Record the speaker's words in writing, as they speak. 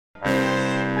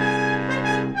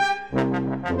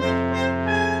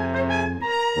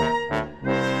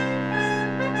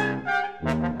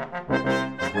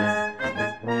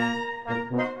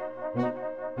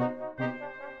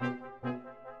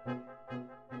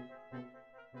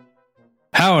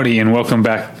Howdy and welcome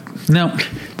back. No,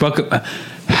 welcome.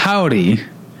 Howdy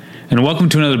and welcome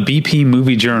to another BP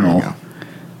Movie Journal.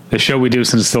 The show we do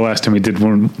since the last time we did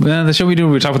one. The show we do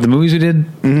where we talk about the movies we did.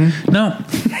 Mm-hmm. No.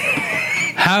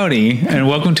 Howdy and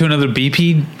welcome to another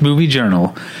BP Movie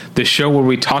Journal, the show where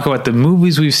we talk about the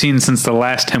movies we've seen since the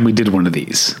last time we did one of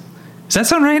these. Does that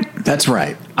sound right? That's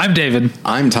right. I'm David.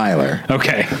 I'm Tyler.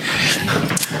 Okay.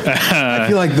 I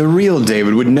feel like the real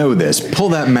David would know this. Pull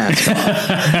that mask off.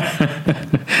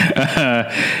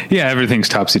 Yeah, everything's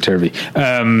topsy-turvy.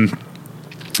 We're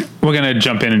going to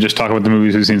jump in and just talk about the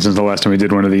movies we've seen since the last time we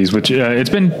did one of these, which it's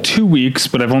been 2 weeks,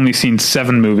 but I've only seen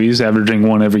 7 movies, averaging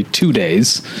one every 2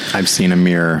 days. I've seen a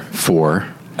mere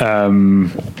 4.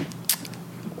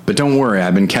 But don't worry,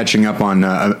 I've been catching up on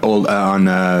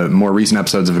more recent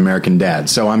episodes of American Dad,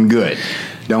 so I'm good.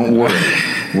 Don't worry.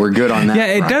 We're good on that. Yeah,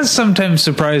 it does sometimes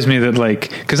surprise me that,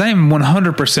 because I am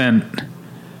 100%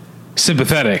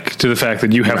 sympathetic to the fact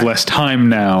that you have less time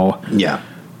now. Yeah.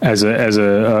 As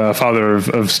a father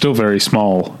of still very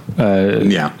small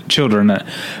children.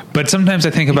 But sometimes I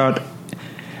think about,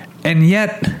 and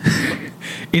yet,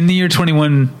 in the year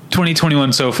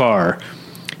 2021 so far,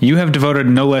 you have devoted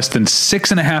no less than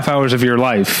 6.5 hours of your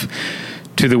life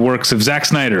to the works of Zack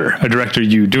Snyder, a director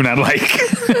you do not like.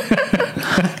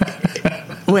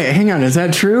 Wait, hang on. Is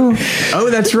that true?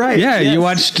 Oh, that's right. Yeah, yes. You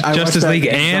watched Justice League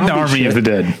and Army of the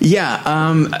Dead. Yeah.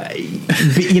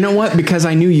 But you know what? Because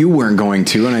I knew you weren't going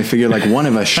to, and I figured one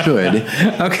of us should.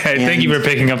 Okay, thank you for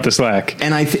picking up the slack.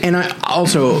 And I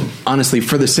also, honestly,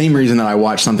 for the same reason that I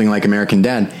watch something like American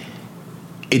Dad,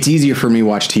 it's easier for me to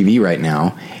watch TV right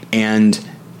now, and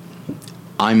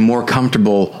I'm more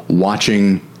comfortable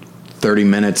watching 30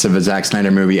 minutes of a Zack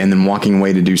Snyder movie and then walking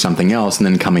away to do something else and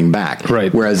then coming back.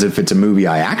 Right. Whereas if it's a movie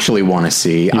I actually want to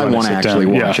see, I want to actually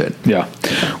watch it. Yeah.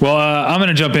 Well, I'm going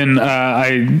to jump in.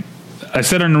 I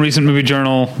said in a recent movie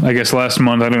journal, I guess last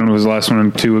month, I don't know if it was the last one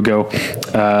or 2 ago,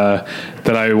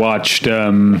 that I watched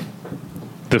the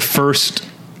first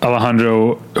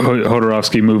Alejandro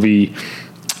Jodorowsky movie,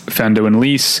 Fando and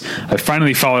Lis. I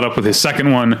finally followed up with his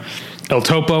second one, El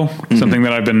Topo, something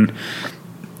that I've been...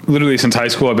 literally since high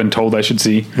school, I've been told I should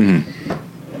see. Mm-hmm.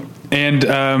 And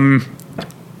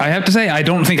I have to say, I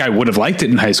don't think I would have liked it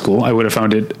in high school. I would have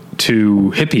found it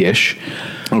too hippie-ish.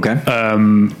 Okay.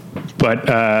 But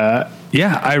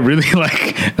I really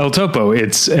like El Topo.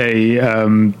 It's a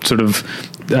sort of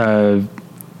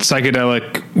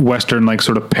psychedelic Western,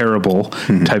 sort of parable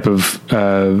type of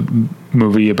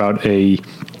movie about a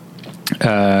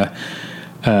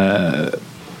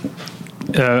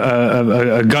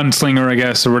gunslinger, I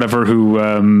guess, or whatever,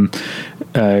 who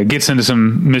gets into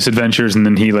some misadventures, and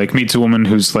then he meets a woman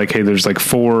who's like, hey, there's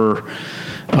 4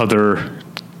 other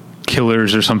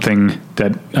killers or something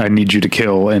that I need you to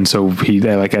kill, and so he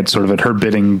at her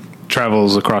bidding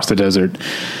travels across the desert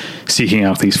seeking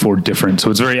out these 4 different.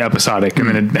 So it's very episodic, and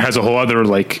then it has a whole other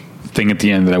thing at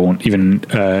the end that I won't even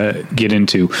get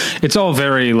into. It's all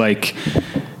very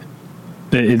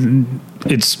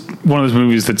it's one of those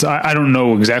movies that's, I don't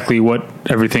know exactly what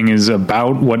everything is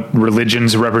about, what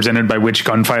religion's represented by which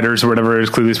gunfighters or whatever it is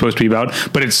clearly supposed to be about,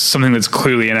 but it's something that's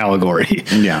clearly an allegory.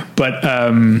 Yeah. But,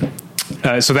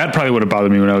 so that probably would have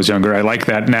bothered me when I was younger. I like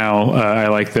that now. I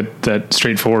like that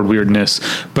straightforward weirdness,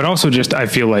 but also just, I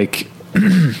feel like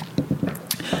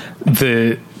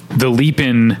the leap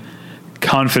in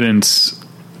confidence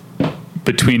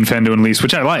between Fando and Lis,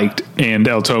 which I liked, and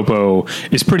El Topo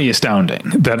is pretty astounding.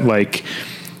 That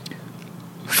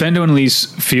Fando and Lis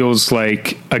feels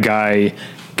like a guy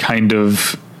kind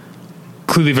of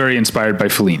clearly very inspired by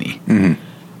Fellini.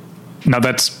 Mm-hmm. Now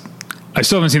I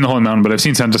still haven't seen The Holy Mountain, but I've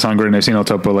seen Santa Sangre and I've seen El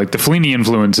Topo. The Fellini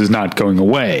influence is not going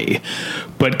away,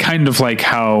 but kind of like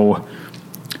how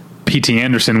P.T.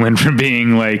 Anderson went from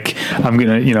being I'm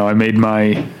gonna, I made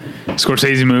my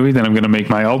Scorsese movie, then I'm going to make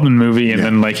my Altman movie, and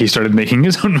then he started making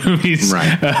his own movies.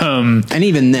 Right. And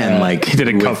even then, he did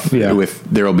a couple with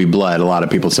There Will Be Blood. A lot of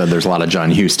people said there's a lot of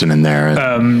John Huston in there.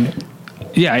 And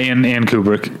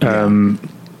Kubrick.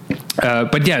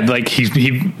 But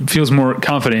he feels more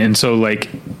confident, and so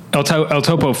El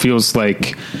Topo feels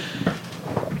like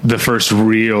the first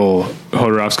real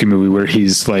Jodorowsky movie where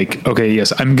he's okay,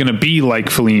 yes, I'm going to be like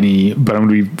Fellini, but I'm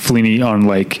going to be Fellini on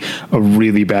a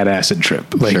really bad acid trip.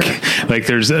 Sure.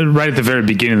 There's right at the very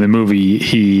beginning of the movie,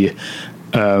 he,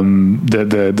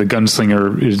 the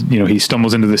gunslinger is, he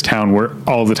stumbles into this town where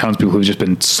all the townspeople have just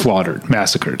been slaughtered,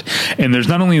 massacred. And there's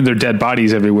not only their dead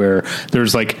bodies everywhere,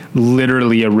 there's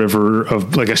literally a river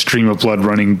of a stream of blood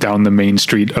running down the main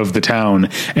street of the town.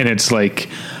 And it's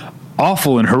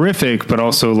awful and horrific, but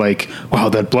also like, wow,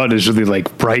 that blood is really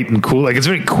like bright and cool. Like it's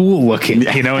very cool looking,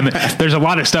 you know, and there's a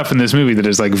lot of stuff in this movie that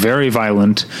is like very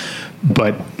violent,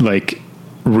 but like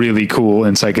really cool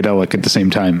and psychedelic at the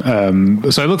same time.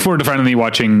 So I look forward to finally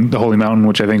watching The Holy Mountain,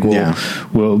 which I think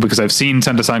will, because I've seen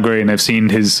Santa Sangre and I've seen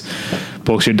his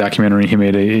bullshit documentary he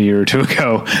made a year or two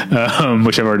ago,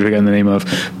 which I've already forgotten the name of,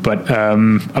 but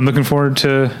I'm looking forward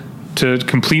to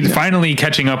finally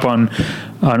catching up on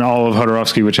all of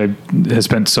Jodorowsky, which I have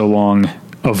spent so long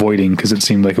avoiding because it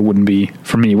seemed like it wouldn't be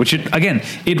for me, which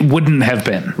it wouldn't have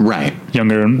been right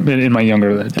younger in my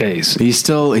younger days. He's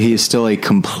still a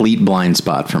complete blind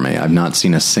spot for me. I've not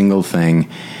seen a single thing.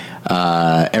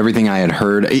 Everything I had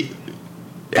heard,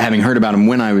 having heard about him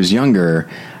when I was younger,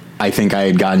 I think I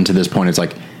had gotten to this point. It's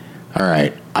like, all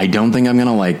right, I don't think I'm going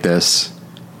to like this.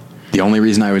 The only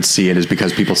reason I would see it is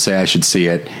because people say I should see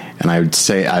it, and I would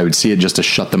see it just to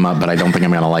shut them up, but I don't think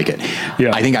I'm going to like it.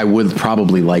 Yeah. I think I would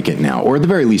probably like it now, or at the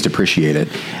very least appreciate it.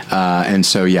 And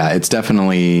so, yeah, it's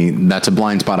definitely, that's a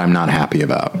blind spot I'm not happy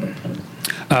about.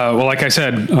 Well, like I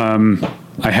said,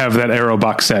 I have that Arrow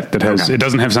box set that has, it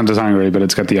doesn't have Santa Sangre, but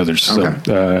it's got the others. So,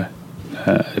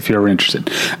 if you're ever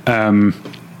interested.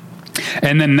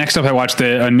 And then next up, I watched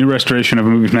a new restoration of a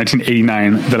movie from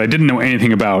 1989 that I didn't know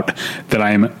anything about, that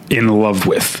I am in love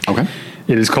with. Okay.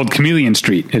 It is called Chameleon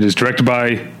Street. It is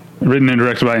written and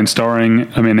directed by and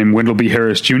starring a man named Wendell B.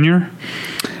 Harris Jr.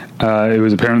 It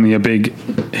was apparently a big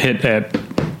hit at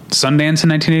Sundance in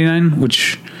 1989,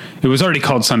 which it was already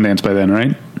called Sundance by then,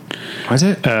 right? Was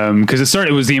it? Because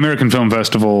it was the American Film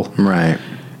Festival. Right.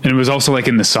 And it was also like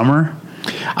in the summer.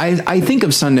 I think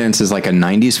of Sundance as like a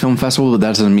 90s film festival, but that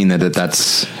doesn't mean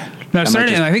that's... No, I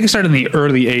think it started in the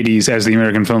early 80s as the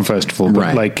American Film Festival.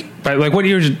 But right. Like what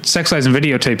year did Sex, Lies, and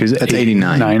Videotape is? That's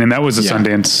 89. And that was a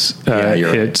Sundance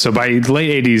hit. Right. So by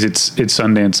late 80s, it's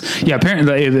Sundance. Yeah,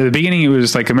 apparently at the beginning it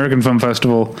was like American Film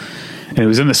Festival, and it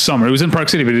was in the summer. It was in Park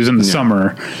City, but it was in the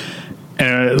summer.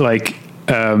 And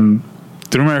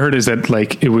the rumor I heard is that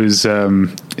like it was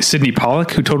Sidney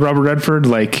Pollack who told Robert Redford,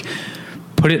 like,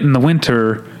 put it in the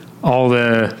winter, all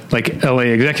the like LA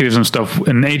executives and stuff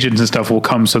and agents and stuff will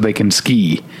come so they can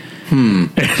ski.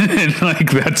 And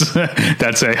like that's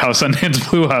how Sundance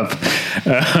blew up.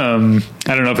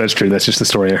 I don't know if that's true. That's just the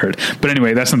story I heard. But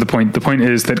anyway, that's not the point. The point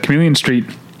is that Chameleon Street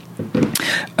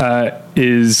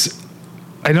is,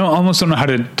 I almost don't know how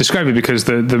to describe it, because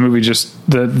the movie just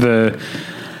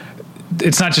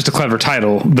it's not just a clever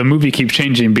title. The movie keeps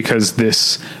changing because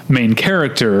this main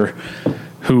character,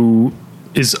 who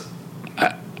is,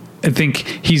 I think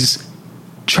he's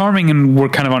charming and we're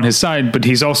kind of on his side, but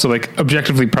he's also like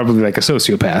objectively probably like a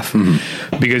sociopath,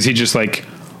 because he just like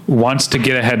wants to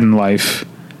get ahead in life,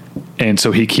 and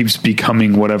so he keeps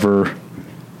becoming whatever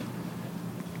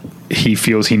he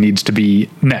feels he needs to be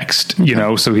next, you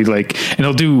know? So he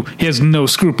he has no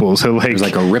scruples. He'll There's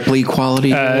like a Ripley quality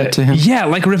to him. Yeah,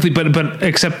 like Ripley, but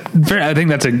except I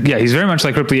think he's very much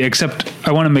like Ripley, except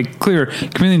I want to make clear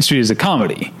Chameleon Street is a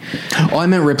comedy. Oh, I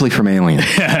meant Ripley from Alien.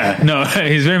 No,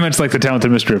 he's very much like the talented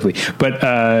Mr. Ripley, but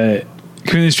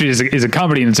Chameleon Street is a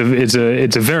comedy, and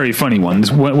it's a very funny one.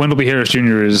 Wendell B. Harris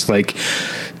Jr. is like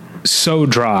so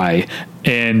dry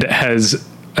and has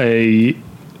a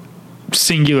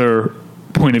singular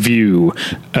point of view.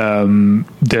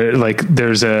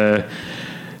 There's a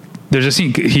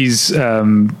scene. He's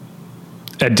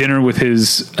at dinner with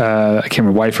his I can't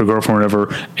remember, wife or girlfriend or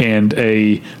whatever, and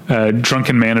a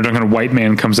drunken white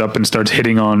man comes up and starts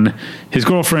hitting on his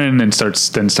girlfriend and starts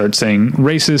saying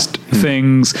racist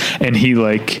things, and he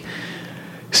like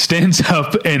stands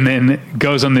up and then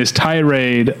goes on this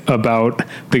tirade about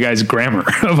the guy's grammar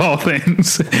of all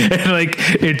things. And like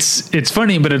it's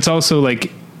funny, but it's also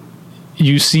like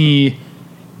you see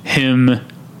him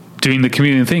doing the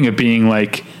chameleon thing of being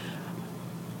like,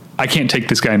 I can't take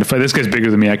this guy into fight. This guy's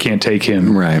bigger than me. I can't take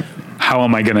him. Right. How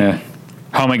am I gonna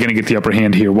get the upper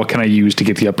hand here? What can I use to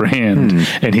get the upper hand?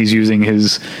 And he's using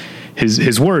his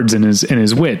words and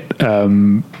his wit. I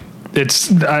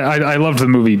loved the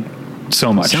movie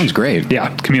so much. Sounds great.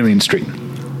 Yeah, Chameleon Street.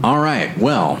 All right.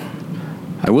 Well,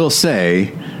 I will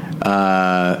say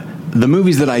the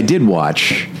movies that I did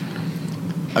watch,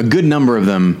 a good number of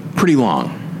them pretty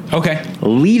long. Okay.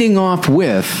 Leading off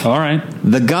with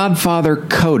The Godfather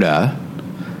Coda,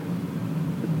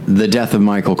 The Death of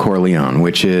Michael Corleone,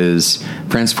 which is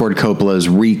Francis Ford Coppola's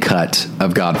recut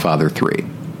of Godfather 3.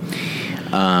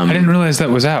 I didn't realize that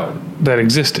was out. That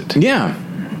existed. Yeah.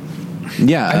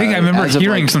 Yeah, I think I remember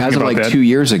hearing something about that. 2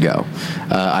 years ago,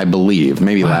 I believe,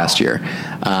 maybe last year.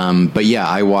 But yeah,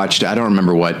 I watched. I don't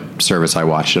remember what service I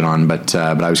watched it on, but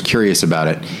I was curious about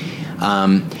it.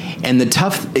 And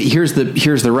here's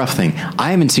the rough thing.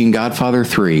 I haven't seen Godfather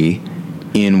 3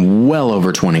 in well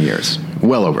over 20 years.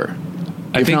 Well over.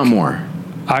 If not more.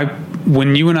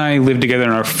 When you and I lived together in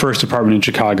our first apartment in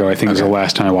Chicago, I think was the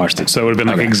last time I watched it. So it would have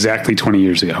been like exactly 20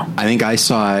 years ago. I think I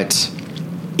saw it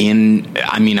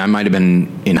I might have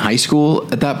been in high school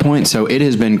at that point. So it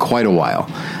has been quite a while.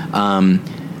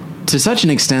 To such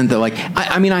an extent that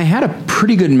I had a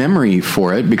pretty good memory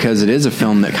for it because it is a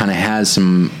film that kind of has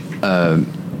some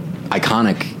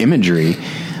iconic imagery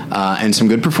and some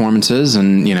good performances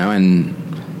and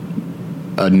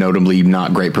a notably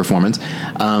not great performance.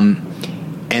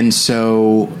 And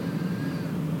so,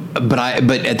 but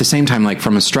at the same time, like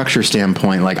from a structure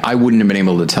standpoint, like I wouldn't have been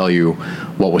able to tell you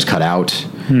what was cut out,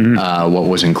 what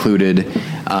was included.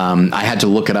 I had to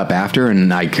look it up after, and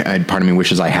part of me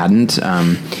wishes I hadn't.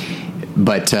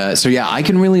 So yeah, I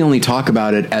can really only talk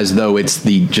about it as though it's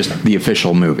just the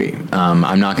official movie.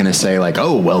 I'm not going to say like,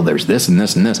 oh, well, there's this and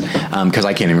this and this, because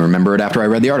I can't even remember it after I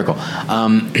read the article.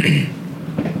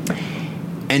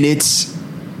 And it's,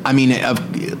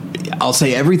 I'll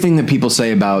say everything that people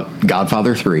say about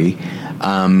Godfather 3,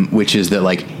 which is that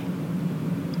like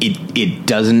it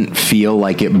doesn't feel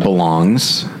like it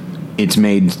belongs. It's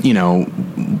made,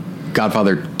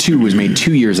 Godfather 2 was made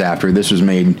 2 years after. This was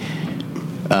made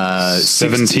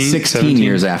 16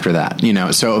 years after that,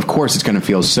 so of course it's going to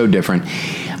feel so different.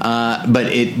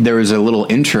 But there was a little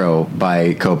intro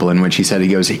by Coppola in which he said,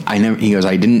 I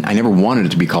never wanted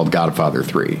it to be called Godfather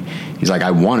 3. He's like,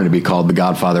 I wanted it to be called The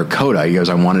Godfather Coda. He goes,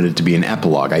 I wanted it to be an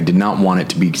epilogue. I did not want it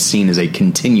to be seen as a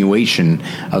continuation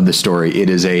of the story. It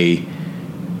is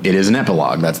an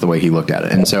epilogue. That's the way he looked at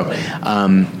it. And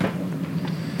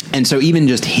so even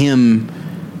just him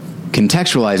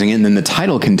contextualizing it and then the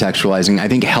title contextualizing, I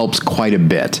think helps quite a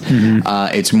bit.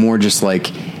 It's more just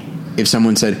like if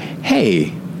someone said,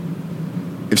 hey,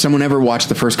 if someone ever watched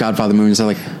the first Godfather movie and said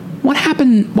like,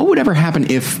 what would ever happen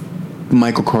if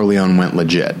Michael Corleone went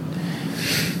legit?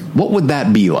 What would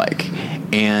that be like?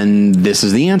 And this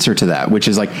is the answer to that, which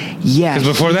is like, yeah. Because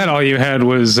before that, all you had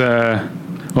was, I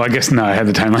guess no, I had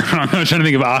the timeline wrong. I was trying to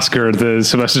think of Oscar, the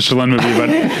Sylvester Stallone movie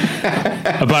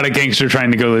about a gangster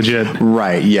trying to go legit.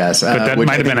 Right, yes. But that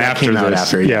might have been after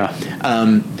this. Yeah.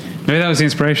 Maybe that was the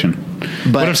inspiration.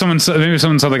 But what if someone saw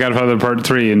The Godfather Part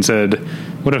 3 and said,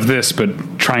 what if this,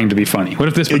 but trying to be funny? What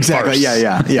if this, but exactly,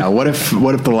 farce? Yeah. What if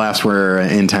the laughs were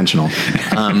intentional?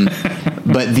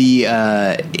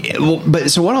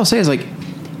 So what I'll say is like,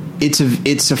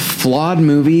 it's a flawed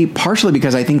movie, partially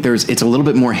because I think it's a little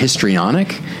bit more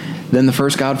histrionic than the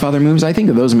first Godfather movies. I think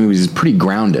of those movies as pretty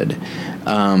grounded.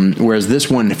 Whereas this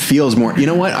one feels more, you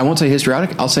know what? I won't say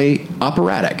histrionic. I'll say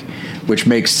operatic, which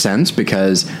makes sense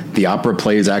because the opera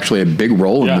plays actually a big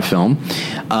role in the film.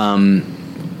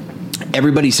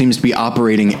 Everybody seems to be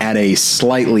operating at a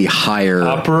slightly higher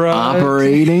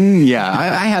operating. Yeah,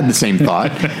 I had the same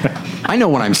thought. I know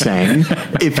what I'm saying,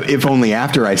 if only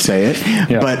after I say it.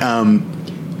 Yeah.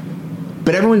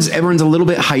 But everyone's a little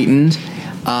bit heightened.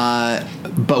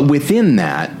 But within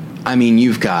that,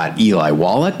 you've got Eli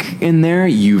Wallach in there.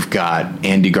 You've got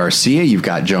Andy Garcia. You've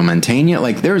got Joe Mantegna.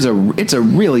 Like it's a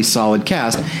really solid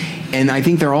cast. And I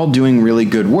think they're all doing really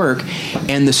good work.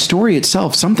 And the story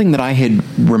itself, something that I had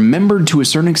remembered to a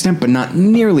certain extent, but not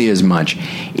nearly as much,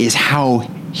 is how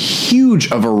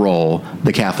huge of a role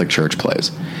the Catholic Church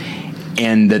plays.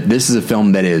 And that this is a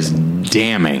film that is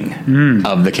damning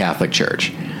of the Catholic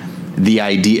Church. The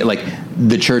idea, like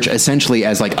the church essentially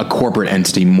as like a corporate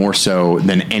entity more so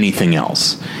than anything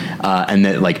else. And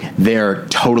that like they're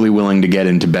totally willing to get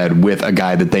into bed with a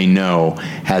guy that they know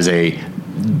has a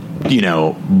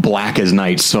black as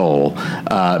night soul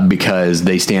because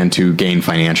they stand to gain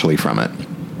financially from it.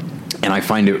 And I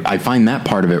find that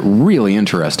part of it really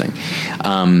interesting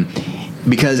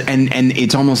because and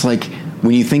it's almost like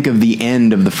when you think of the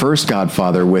end of the first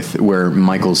Godfather where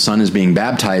Michael's son is being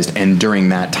baptized and during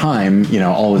that time,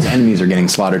 all his enemies are getting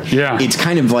slaughtered. Yeah. It's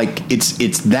kind of like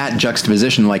it's that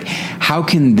juxtaposition. Like how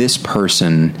can this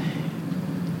person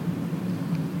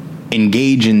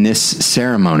engage in this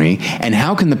ceremony, and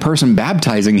how can the person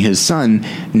baptizing his son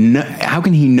how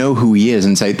can he know who he is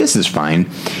and say this is fine?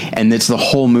 And it's the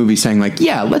whole movie saying like,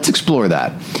 yeah, let's explore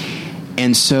that.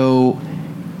 And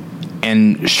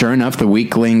sure enough, the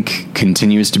weak link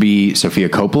continues to be Sofia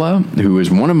Coppola, who is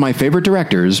one of my favorite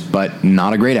directors, but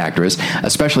not a great actress,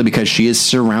 especially because she is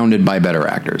surrounded by better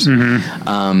actors.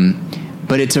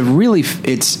 But it's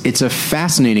a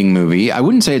fascinating movie. I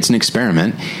wouldn't say it's an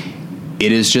experiment.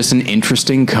 It is just an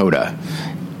interesting coda,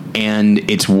 and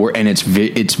it's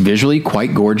visually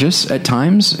quite gorgeous at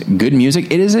times. Good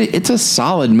music. It's a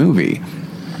solid movie,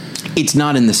 It's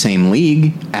not in the same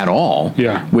league at all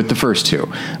with the first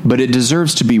two, but it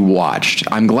deserves to be watched.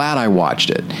 I'm glad I watched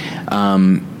it.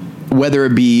 Whether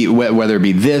it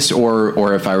be this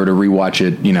or if I were to rewatch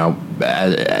it,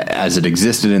 as it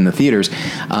existed in the theaters,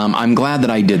 I'm glad that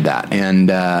I did that,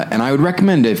 and I would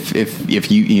recommend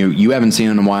if you haven't seen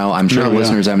it in a while, I'm sure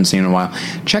listeners haven't seen it in a while,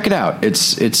 check it out.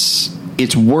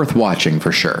 It's worth watching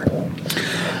for sure.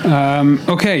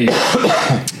 Okay,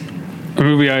 a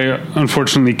movie I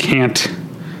unfortunately can't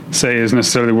say is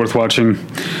necessarily worth watching.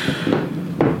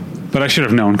 But I should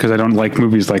have known because I don't like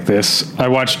movies like this. I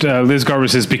watched Liz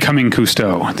Garbus's Becoming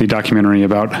Cousteau, the documentary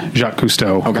about Jacques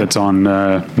Cousteau that's on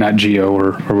Nat Geo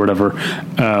or whatever.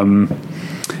 I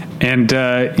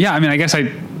guess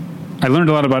I learned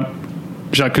a lot about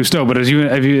Jacques Cousteau, but as you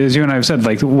and I have said,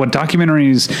 like what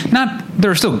documentaries,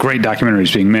 there are still great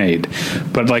documentaries being made,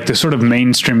 but like the sort of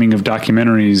mainstreaming of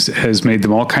documentaries has made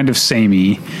them all kind of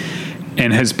samey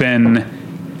and has been,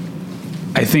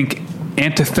 I think,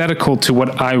 antithetical to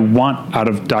what I want out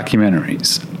of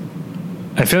documentaries.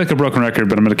 I feel like a broken record,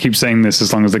 but I'm going to keep saying this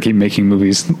as long as I keep making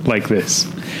movies like this.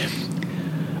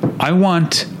 I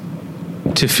want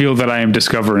to feel that I am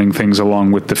discovering things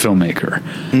along with the filmmaker.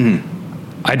 Mm-hmm.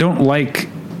 I don't like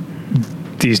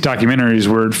these documentaries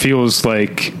where it feels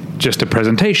like just a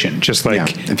presentation, just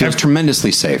like it feels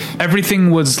tremendously safe.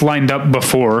 Everything was lined up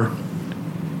before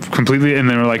completely, and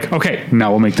then we're like, okay,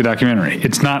 now we'll make the documentary.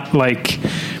 It's not like,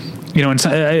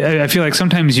 I feel like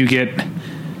sometimes you get,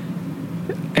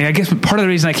 and I guess part of the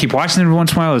reason I keep watching them every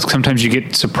once in a while is sometimes you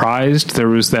get surprised. There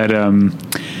was that, I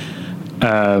can't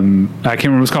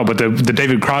remember what it's called, but the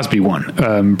David Crosby one,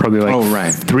 probably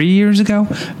like 3 years ago,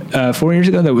 4 years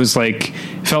ago, that was like,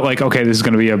 felt like, okay, this is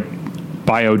going to be a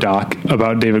biodoc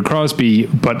about David Crosby,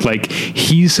 but like,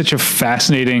 he's such a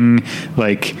fascinating,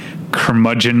 like,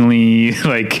 curmudgeonly,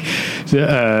 like,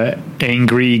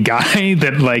 angry guy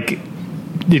that like,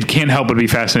 it can't help but be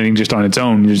fascinating just on its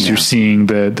own. You're seeing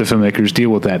the filmmakers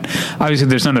deal with that. Obviously,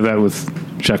 there's none of that with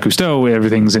Jacques Cousteau.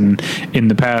 Everything's in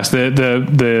the past.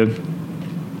 The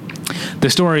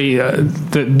story,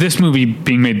 this movie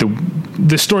being made,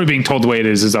 the story being told the way it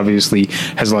is obviously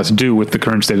has a lot to do with the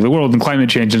current state of the world and climate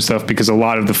change and stuff, because a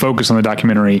lot of the focus on the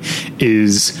documentary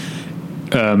is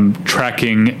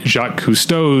tracking Jacques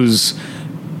Cousteau's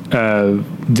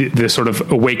the sort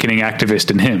of awakening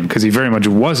activist in him, because he very much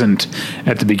wasn't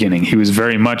at the beginning. He was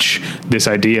very much this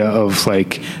idea of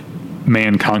like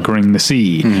man conquering the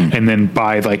sea, and then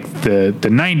by like the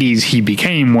 90s he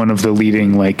became one of the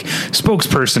leading like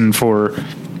spokesperson for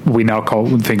we now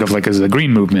think of like as the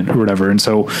green movement or whatever. And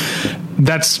so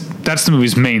that's the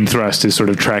movie's main thrust, is sort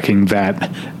of tracking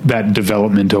that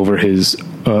development over his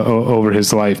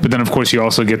life. But then of course you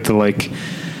also get the like,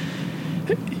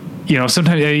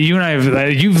 sometimes you and I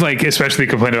have, you've like especially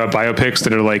complained about biopics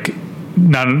that are like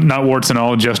not warts and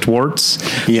all, just warts.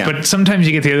 Yeah. But sometimes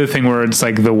you get the other thing where it's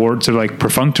like the warts are like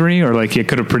perfunctory, or like you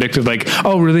could have predicted like,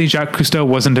 oh really, Jacques Cousteau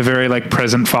wasn't a very like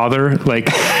present father like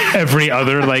every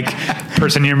other like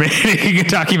person you're making a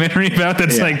documentary about.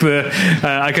 That's like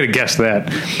I could have guessed that,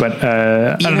 but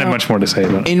I don't have much more to say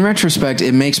about it. In retrospect,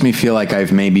 it makes me feel like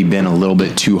I've maybe been a little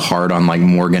bit too hard on like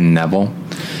Morgan Neville,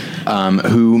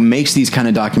 who makes these kind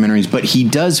of documentaries, but he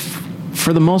does,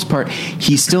 for the most part,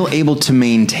 he's still able to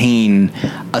maintain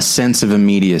a sense of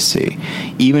immediacy,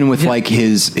 even with like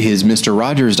his Mr.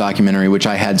 Rogers documentary, which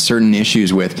I had certain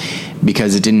issues with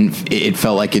because it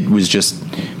felt like it was just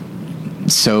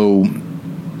so,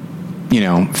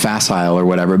 facile or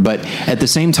whatever. But at the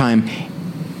same time,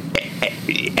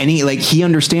 he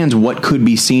understands what could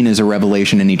be seen as a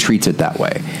revelation, and he treats it that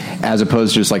way, as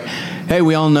opposed to just like, hey,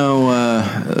 we all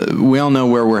know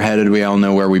where we're headed, we all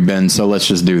know where we've been, so let's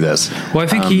just do this. Well, I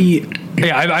think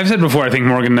I've said before, I think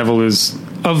Morgan Neville is,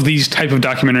 of these type of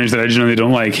documentaries that I generally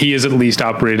don't like, he is at least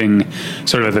operating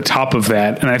sort of at the top of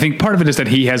that. And I think part of it is that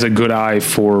he has a good eye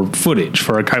for footage,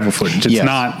 for archival footage. It's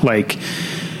not like,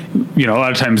 a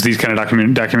lot of times these kind of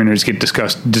documentaries get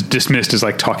dismissed as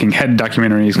like talking head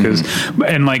documentaries,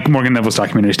 and like Morgan Neville's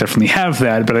documentaries definitely have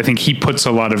that, but I think he puts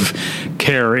a lot of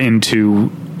care into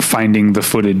finding the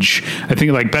footage. I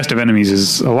think like Best of Enemies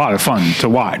is a lot of fun to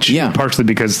watch, partially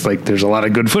because like there's a lot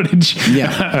of good footage,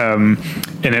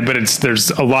 in it, but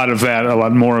there's a lot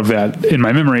more of that in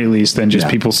my memory, at least, than just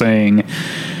people saying,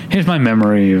 here's my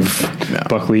memory of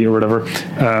Buckley or whatever.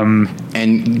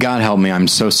 And God help me, I'm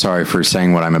so sorry for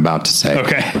saying what I'm about to say.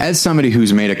 Okay. As somebody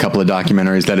who's made a couple of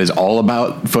documentaries that is all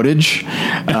about footage,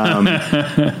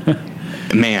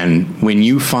 man, when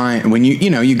you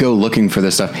go looking for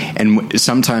this stuff, and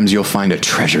sometimes you'll find a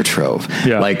treasure trove.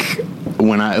 Yeah. Like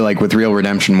when I, like with Real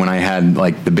Redemption, when I had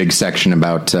like the big section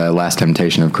about Last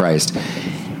Temptation of Christ,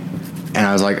 and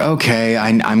I was like, okay,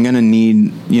 I'm going to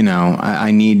need,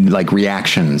 I need like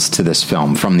reactions to this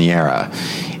film from the era.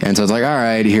 And so I was like, all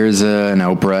right, here's an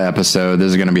Oprah episode.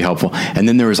 This is going to be helpful. And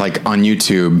then there was like on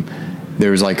YouTube,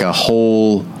 there was like a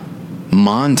whole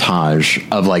montage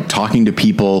of like talking to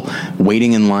people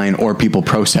waiting in line or people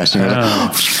protesting. I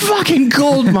was like, fucking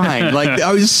gold mine. Like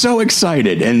I was so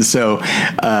excited. And so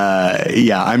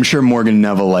I'm sure Morgan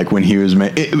Neville, like when he was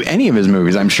any of his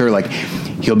movies, I'm sure like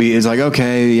he's like,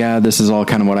 okay, yeah, this is all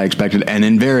kind of what I expected. And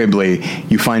invariably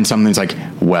you find something that's like,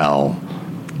 well,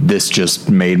 this just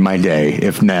made my day,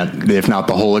 if not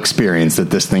the whole experience that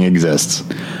this thing exists.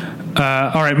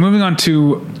 All right, moving on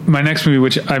to my next movie,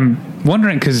 which I'm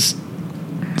wondering, because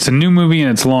it's a new movie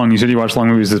and it's long. You said you watch long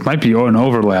movies. This might be an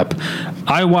overlap.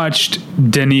 I watched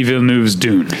Denis Villeneuve's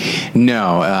Dune.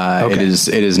 No, okay.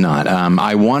 It is not.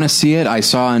 I want to see it. I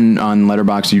saw on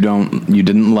Letterboxd you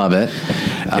didn't love it.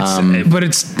 But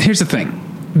here's the thing.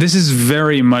 This is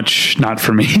very much not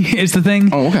for me. Is the thing.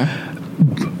 Oh, okay.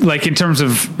 Like in terms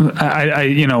of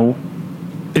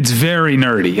it's very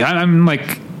nerdy. I'm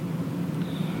like,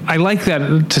 I like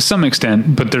that to some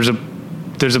extent, but there's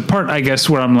a part, I guess,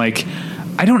 where I'm like,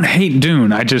 I don't hate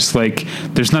Dune. I just like,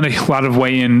 there's not a lot of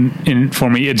way in for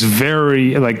me. It's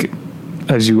very like,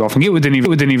 as you often get with Denis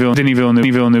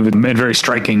Villeneuve, and very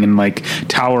striking and like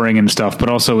towering and stuff, but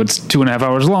also it's 2.5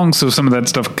 hours long. So some of that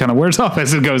stuff kind of wears off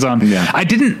as it goes on. Yeah. I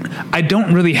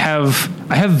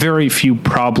have very few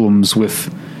problems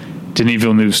with Denis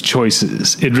Villeneuve's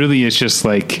choices. It really is just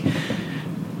like,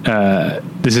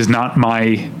 this is not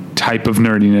my type of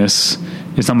nerdiness.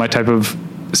 It's not my type of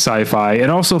sci-fi. It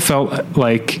also felt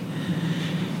like,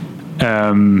 because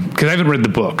I haven't read the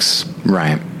books,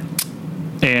 right?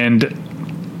 And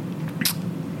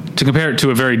to compare it to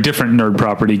a very different nerd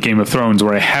property, Game of Thrones,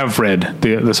 where I have read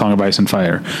the Song of Ice and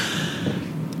Fire.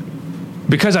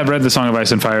 Because I've read the Song of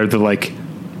Ice and Fire, the like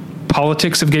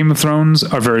politics of Game of Thrones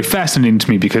are very fascinating to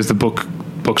me because the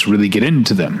books really get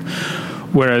into them.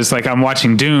 Whereas like I'm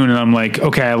watching Dune and I'm like,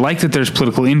 okay, I like that there's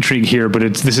political intrigue here, but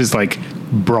this is like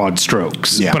broad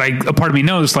strokes. Yeah. But a part of me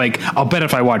knows, like, I'll bet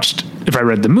if I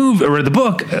read the movie or read the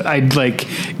book, I'd like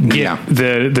get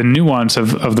the nuance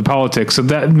of the politics. So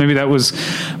that maybe that was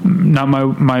not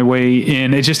my way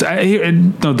in. It just what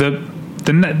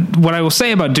I will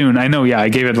say about Dune, I know, I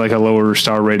gave it like a lower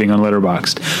star rating on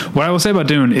Letterboxd. What I will say about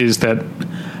Dune is that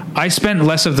I spent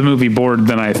less of the movie bored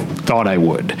than I thought I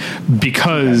would,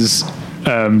 because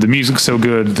the music's so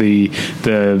good, the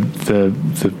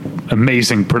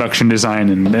amazing production design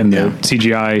and the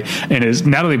CGI, and as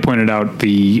Natalie pointed out,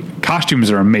 the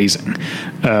costumes are amazing.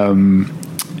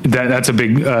 That's a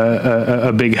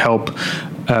big help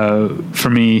for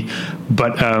me.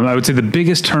 But I would say the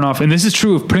biggest turnoff, and this is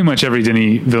true of pretty much every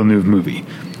Denis Villeneuve movie,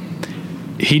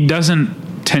 he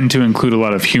doesn't tend to include a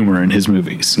lot of humor in his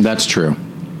movies. That's true.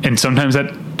 And sometimes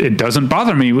that it doesn't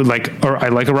bother me with I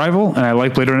like Arrival and I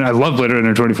like Blade Runner. I love Blade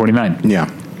Runner 2049. Yeah.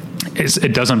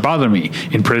 It doesn't bother me.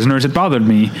 In Prisoners, it bothered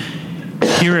me.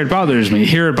 Here it bothers me.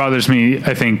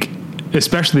 I think,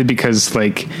 especially because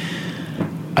like,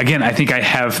 again, I think I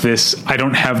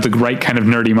don't have the right kind of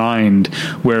nerdy mind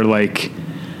where like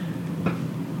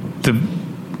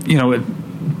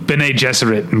Bene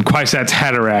Gesserit and Kwisatz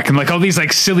Haderach and like all these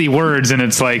like silly words, and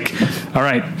it's like, all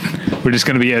right, we're just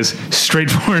going to be as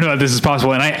straightforward about this as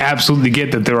possible. And I absolutely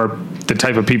get that there are the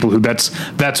type of people who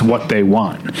that's what they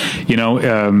want.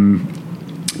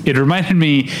 It reminded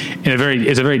me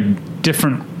it's a very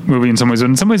different movie in some ways, but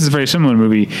in some ways it's a very similar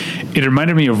movie. It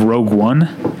reminded me of Rogue One,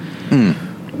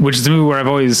 which is a movie where I've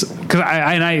always, because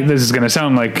I this is going to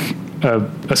sound like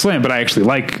a slam, but I actually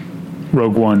like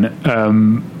Rogue One.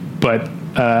 But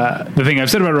the thing I've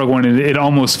said about Rogue One, it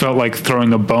almost felt like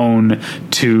throwing a bone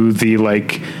to the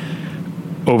like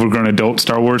overgrown adult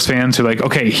Star Wars fans who are like,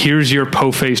 okay, here's your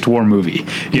po-faced war movie.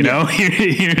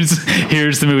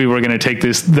 Here's the movie. We're going to take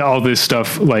all this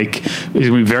stuff, like it's going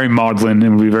to be very maudlin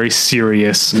and we'll be very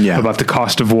serious about the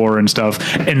cost of war and stuff.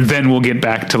 And then we'll get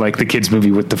back to like the kids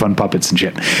movie with the fun puppets and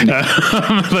shit. That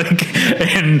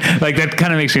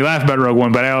kind of makes me laugh about Rogue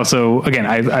One. But I also, again,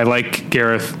 I like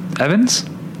Gareth Evans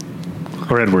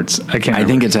or Edwards. I can't remember. I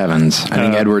think it's Evans. I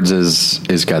think Edwards is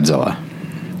Godzilla.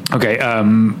 Okay.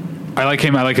 I like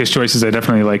him. I like his choices. I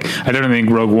definitely think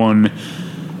Rogue One,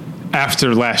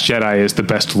 after Last Jedi, is the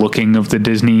best looking of the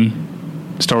Disney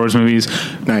Star Wars movies.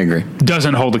 I agree.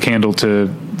 Doesn't hold a candle to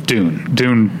Dune.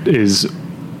 Dune is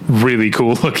really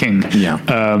cool looking. Yeah.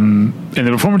 And the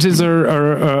performances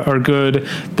are good.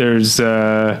 There's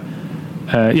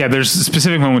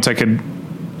specific moments I could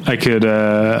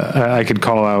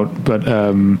call out, but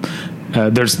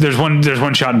there's one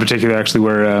shot in particular actually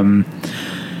where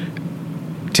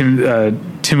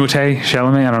Timothée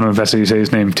Chalamet. I don't know if that's how you say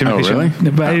his name. Timothée really?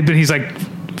 Chalamet. But he's like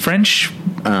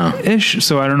French-ish,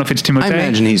 so I don't know if it's Timothée. I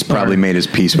imagine he's probably made his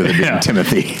peace with it being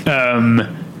Timothy.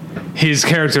 His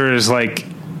character is like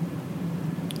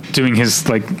doing his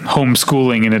like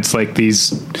homeschooling, and it's like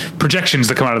these projections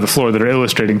that come out of the floor that are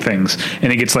illustrating things,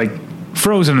 and he gets like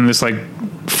frozen in this like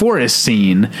forest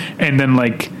scene, and then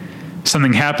like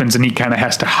something happens and he kind of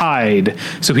has to hide,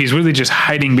 so he's really just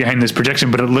hiding behind this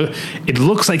projection, but it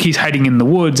looks like he's hiding in the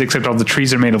woods, except all the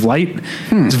trees are made of light.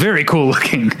 It's very cool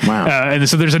looking. Wow. And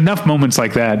so there's enough moments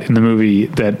like that in the movie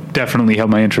that definitely held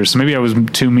my interest. Maybe I was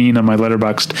too mean on my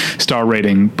Letterboxd star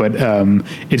rating, but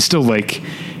it's still like,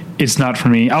 it's not for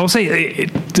me. I will say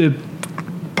the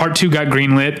part 2 got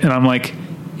greenlit, and I'm like,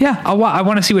 yeah, I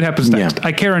want to see what happens next. Yeah.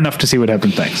 I care enough to see what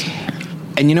happens next.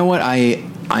 And you know what?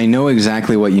 I know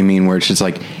exactly what you mean, where it's just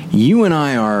like, you and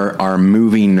I are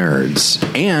movie nerds,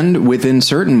 and within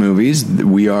certain movies,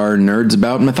 we are nerds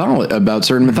about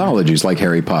certain mythologies, like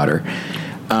Harry Potter.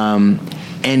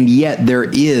 And yet there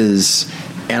is,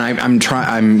 and I'm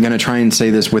going to try and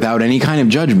say this without any kind of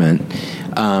judgment,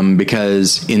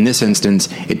 because in this instance,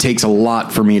 it takes a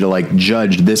lot for me to like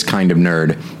judge this kind of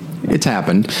nerd. It's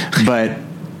happened, but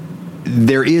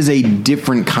there is a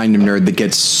different kind of nerd that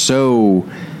gets so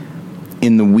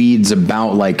in the weeds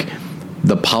about like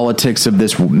the politics of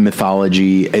this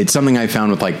mythology. It's something I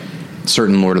found with like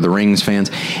certain Lord of the Rings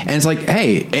fans, and it's like,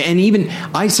 hey, and even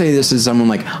I say this as someone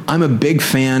like, I'm a big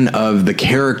fan of the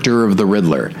character of the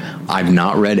Riddler. I've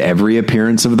not read every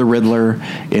appearance of the Riddler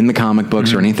in the comic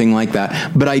books or anything like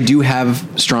that, but I do have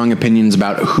strong opinions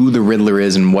about who the Riddler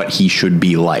is and what he should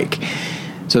be like.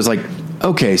 So it's like,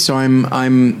 okay, so I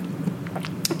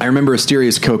remember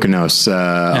Asterios Kokkinos,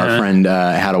 our friend,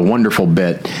 had a wonderful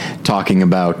bit talking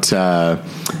about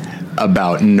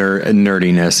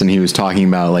nerdiness, and he was talking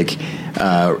about like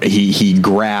he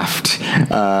graphed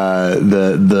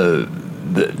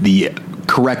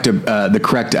the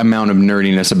correct amount of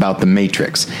nerdiness about the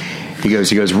Matrix. He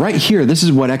goes, right here, this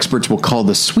is what experts will call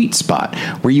the sweet spot,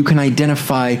 where you can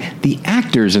identify the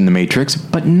actors in the Matrix,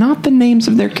 but not the names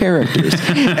of their characters.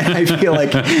 And I feel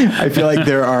like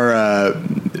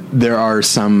there are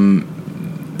some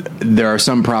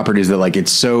properties that like,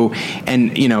 it's so,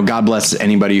 and you know, God bless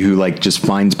anybody who like just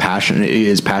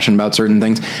is passionate about certain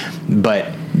things.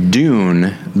 But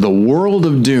Dune, the world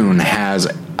of Dune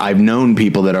I've known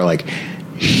people that are like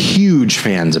huge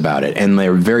fans about it, and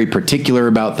they're very particular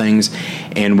about things,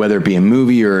 and whether it be a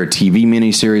movie or a TV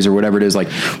miniseries or whatever it is, like,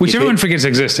 which everyone forgets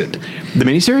existed. The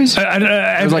miniseries?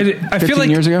 I feel like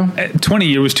years ago?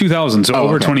 20, it was 2000, so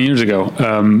over 20 years ago.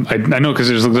 I know because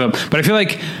I just looked it up, but I feel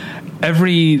like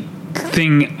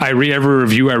everything every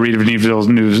review I read of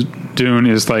News Dune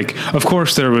is like, of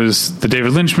course there was the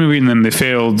David Lynch movie, and then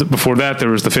before that there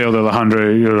was the failed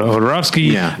Alejandro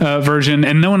Jodorowsky version,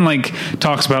 and no one like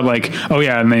talks about like, oh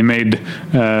yeah, and they made. Do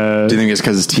you think it's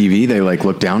because it's TV? They like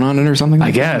look down on it or something? Like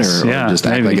I guess, or just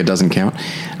act like it doesn't count.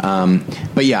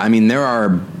 But yeah, I mean, there are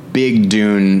big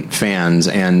Dune fans,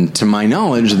 and to my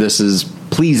knowledge, this is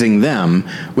pleasing them,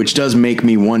 which does make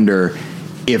me wonder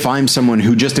if I'm someone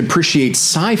who just appreciates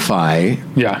sci-fi.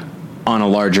 Yeah. On a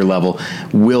larger level,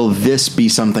 will this be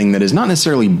something that is not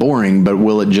necessarily boring, but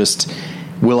will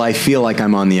I feel like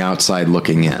I'm on the outside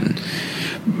looking in?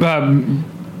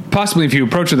 Possibly, if you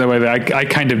approach it that way, that I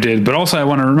kind of did, but also I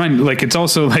want to remind, like, it's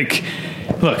also like,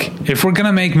 look, if we're going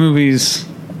to make movies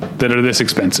that are this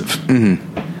expensive,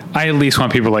 I at least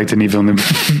want people like Denis Villeneuve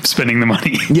spending the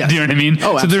money. Yes. Do you know what I mean?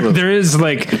 Oh, absolutely. So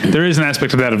there is an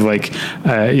aspect of that of like,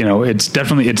 you know,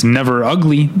 it's never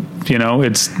ugly. You know,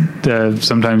 it's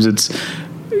sometimes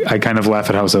I kind of laugh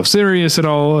at how self-serious it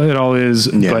all is,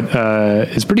 but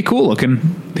it's pretty cool looking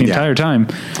the entire time.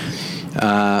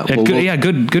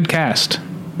 Good cast.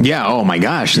 Yeah. Oh my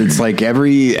gosh. It's like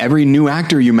every new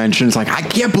actor you mention, it's like, I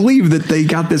can't believe that they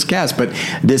got this cast, but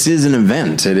this is an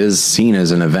event. It is seen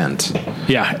as an event.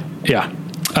 Yeah. Yeah.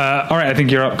 All right. I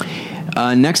think you're up.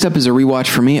 Next up is a rewatch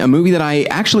for me, a movie that I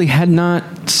actually had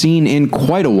not seen in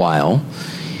quite a while.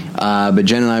 But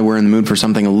Jen and I were in the mood for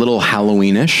something a little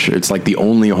Halloweenish. It's like the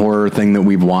only horror thing that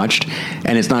we've watched,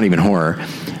 and it's not even horror.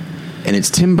 And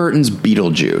it's Tim Burton's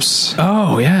Beetlejuice.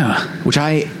 Oh yeah. Which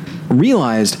I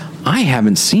realized I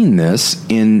haven't seen this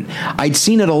I'd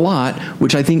seen it a lot,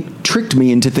 which I think tricked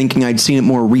me into thinking I'd seen it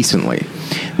more recently.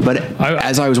 But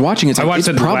as I was watching it, I watched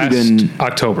it probably been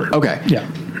October. Okay. Yeah.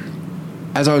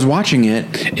 As I was watching I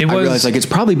realized like it's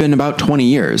probably been about 20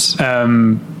 years.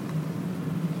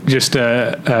 Just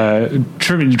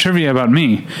trivia about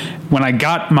me. When I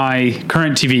got my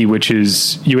current TV, which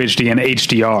is UHD and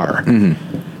HDR,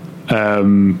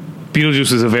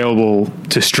 Beetlejuice is available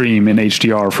to stream in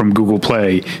HDR from Google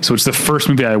Play, so it's the first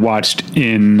movie I watched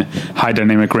in high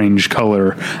dynamic range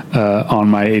color on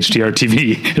my HDR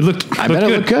TV. It looked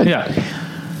good. Yeah,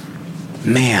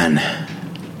 man,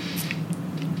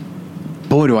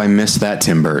 boy, do I miss that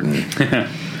Tim Burton.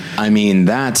 I mean,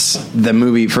 that's the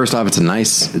movie. First off, it's a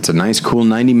nice, cool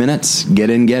 90 minutes. Get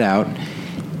in, get out.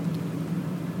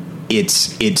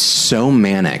 It's so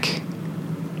manic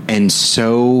and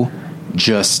so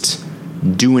just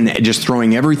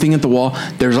throwing everything at the wall.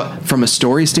 From a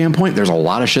story standpoint, there's a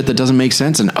lot of shit that doesn't make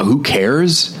sense, and who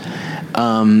cares?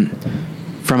 From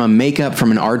a makeup,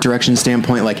 from an art direction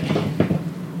standpoint, like,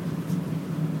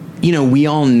 you know, we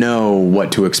all know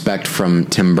what to expect from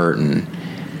Tim Burton,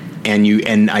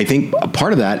 and I think a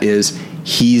part of that is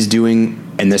he's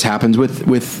doing, and this happens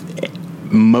with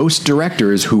most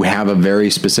directors who have a very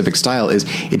specific style, is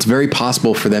it's very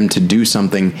possible for them to do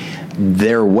something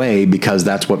their way because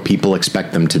that's what people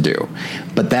expect them to do.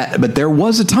 But there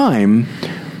was a time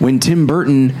when Tim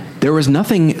Burton, there was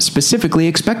nothing specifically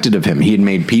expected of him. He had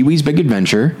made Pee-wee's Big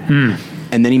Adventure,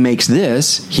 and then he makes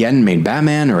this. He hadn't made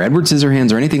Batman or Edward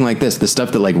Scissorhands or anything like this, the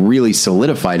stuff that like really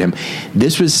solidified him.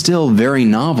 This was still very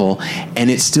novel, and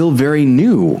it's still very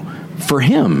new for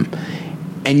him.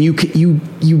 And you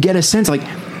get a sense, like,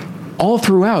 all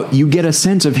throughout, you get a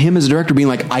sense of him as a director being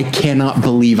like, I cannot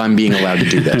believe I'm being allowed to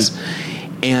do this.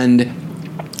 And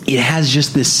it has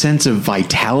just this sense of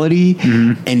vitality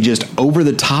and just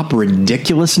over-the-top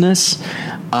ridiculousness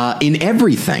in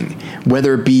everything,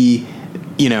 whether it be,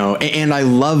 you know, and I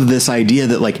love this idea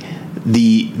that, like,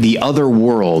 the other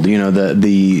world, you know,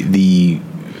 the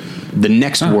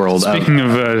next world. Speaking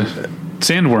of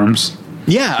sandworms.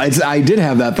 Yeah, I did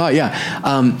have that thought. Yeah,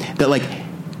 that like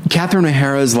Catherine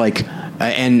O'Hara's like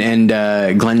and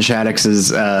Glenn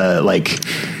Shadix's like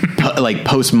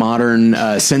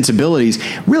postmodern sensibilities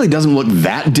really doesn't look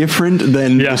that different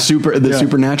than the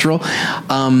supernatural.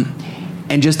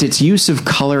 And just its use of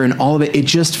color and all of it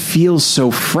just feels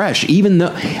so fresh. Even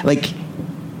though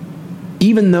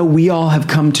we all have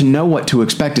come to know what to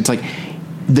expect, it's like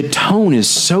the tone is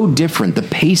so different, the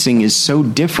pacing is so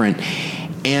different.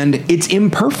 And it's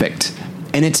imperfect,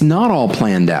 and it's not all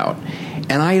planned out.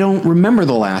 And I don't remember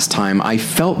the last time I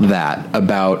felt that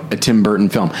about a Tim Burton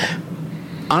film.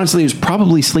 Honestly, it was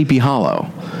probably Sleepy Hollow.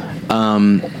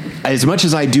 As much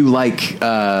as I do like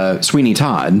Sweeney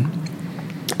Todd,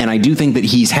 and I do think that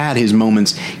he's had his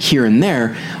moments here and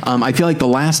there, I feel like the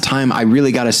last time I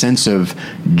really got a sense of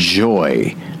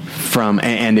joy from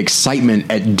and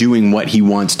excitement at doing what he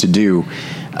wants to do,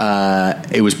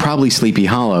 it was probably Sleepy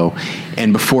Hollow,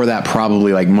 and before that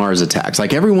probably like Mars Attacks.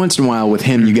 Like every once in a while with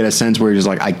him you get a sense where you're just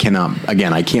like, I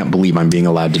can't believe I'm being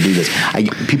allowed to do this.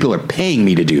 People are paying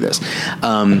me to do this.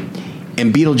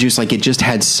 And Beetlejuice, like, it just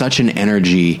had such an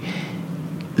energy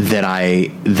that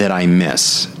I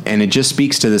miss, and it just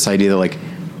speaks to this idea that like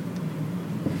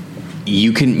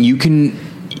you can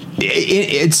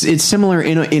it's similar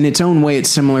in its own way. It's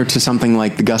similar to something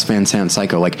like the Gus Van Sant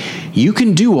Psycho. Like, you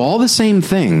can do all the same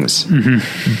things,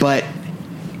 but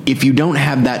if you don't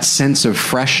have that sense of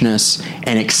freshness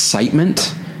and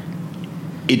excitement,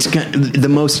 it's the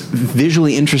most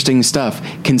visually interesting stuff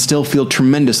can still feel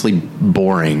tremendously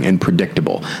boring and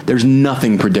predictable. There's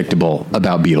nothing predictable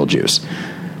about Beetlejuice,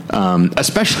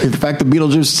 especially the fact that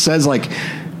Beetlejuice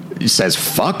says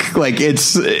fuck. Like,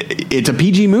 it's a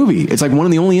PG movie. It's like one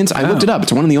of the only I looked it up.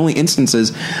 It's one of the only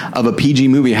instances of a PG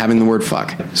movie having the word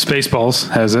fuck. Spaceballs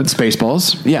has it.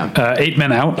 Spaceballs, yeah. 8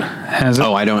 Men Out has it.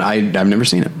 Oh, I've never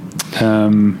seen it.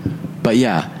 But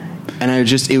yeah, and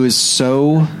it was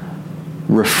so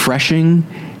refreshing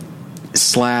 /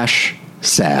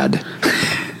 sad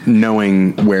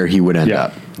knowing where he would end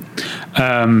up.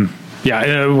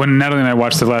 When Natalie and I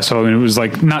watched the last Halloween, it was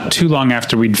like not too long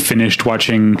after we'd finished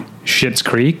watching Schitt's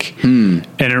Creek, and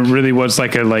it really was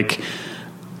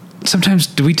sometimes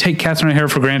do we take Catherine O'Hara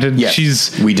for granted?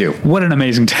 Yes, we do. What an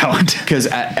amazing talent! Because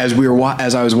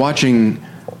as I was watching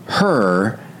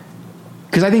her,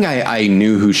 because I think I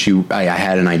knew I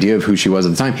had an idea of who she was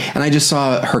at the time, and I just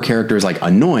saw her character as like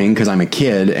annoying because I'm a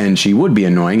kid and she would be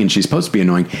annoying and she's supposed to be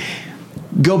annoying.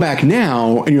 Go back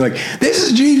now and you're like, this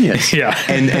is genius. Yeah.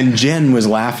 And Jen was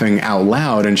laughing out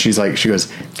loud, and she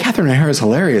goes, Catherine O'Hara's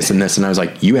hilarious in this. And I was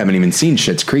like, you haven't even seen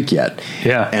Schitt's Creek yet.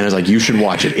 Yeah. And I was like, you should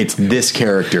watch it. It's this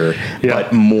character,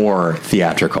 but more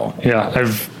theatrical. Yeah.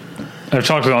 I've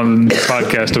talked on the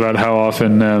podcast about how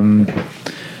often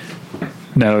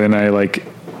Natalie and I like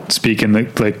speak in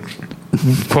the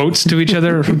quotes to each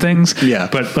other from things. Yeah.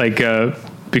 But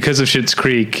because of Schitt's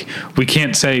Creek, we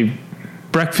can't say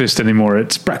breakfast anymore.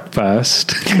 It's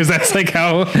breakfast, because that's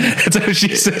how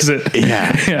she says it.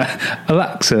 Yeah.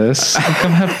 Alexis,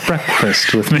 come have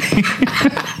breakfast with me.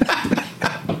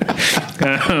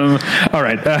 All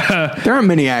right. There aren't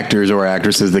many actors or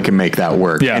actresses that can make that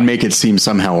work and make it seem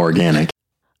somehow organic.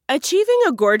 Achieving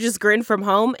a gorgeous grin from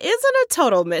home isn't a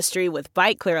total mystery with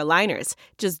Byte Clear aligners.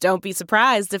 Just don't be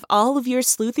surprised if all of your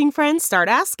sleuthing friends start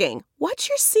asking, "What's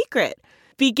your secret?"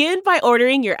 Begin by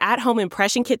ordering your at-home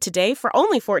impression kit today for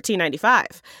only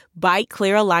 $14.95. Byte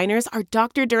Clear aligners are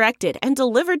doctor-directed and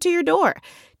delivered to your door.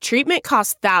 Treatment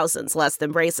costs thousands less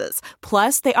than braces.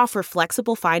 Plus, they offer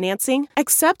flexible financing,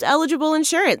 accept eligible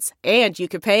insurance, and you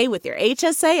can pay with your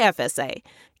HSA FSA.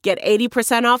 Get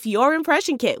 80% off your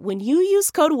impression kit when you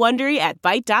use code WONDERY at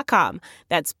Byte.com.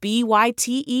 That's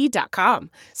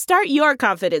BYTE.com. Start your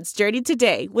confidence journey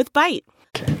today with Byte.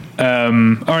 All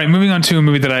right, moving on to a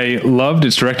movie that I loved.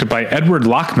 It's directed by Edward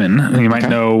Lockman. You might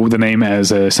know the name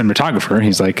as a cinematographer.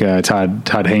 He's like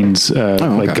Todd Haynes'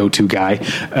 like go-to guy,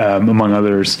 among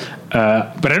others.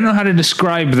 But I don't know how to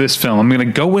describe this film. I'm going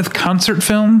to go with concert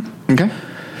film. Okay.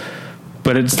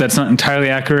 But that's not entirely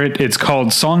accurate. It's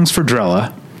called Songs for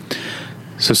Drella.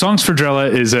 So Songs for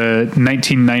Drella is a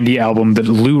 1990 album that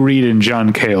Lou Reed and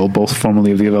John Cale, both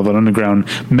formerly of the Velvet Underground,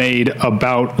 made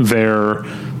about their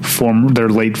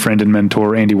late friend and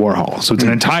mentor, Andy Warhol. So it's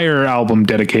an entire album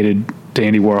dedicated to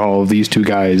Andy Warhol, these two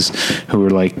guys who were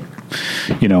like,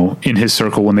 in his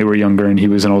circle when they were younger and he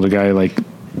was an older guy, like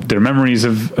their memories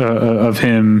of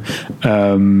him.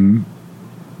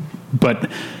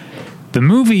 But the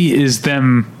movie is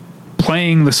them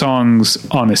playing the songs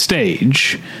on a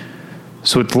stage.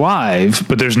 So it's live,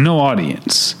 but there's no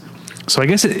audience. So I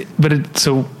guess it's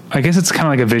kind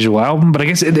of like a visual album, but I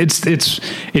guess it's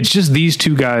just these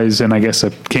two guys and I guess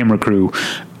a camera crew,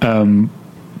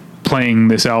 playing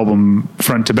this album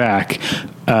front to back.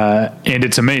 And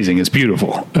it's amazing. It's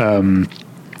beautiful.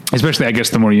 Especially I guess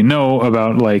the more you know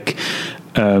about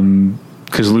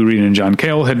cause Lou Reed and John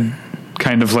Cale had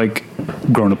kind of like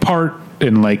grown apart.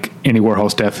 And like Andy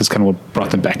Warhol's death is kind of what brought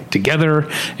them back together.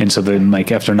 And so then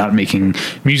like after not making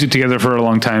music together for a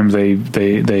long time, they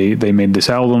made this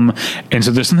album. And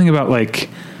so there's something about like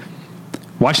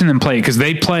watching them play, because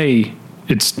they play,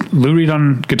 it's Lou Reed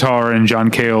on guitar and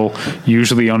John Cale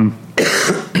usually on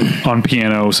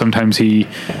piano. Sometimes he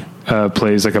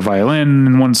plays like a violin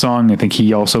in one song. I think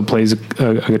he also plays a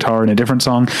guitar in a different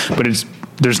song, but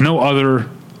there's no other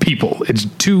people. It's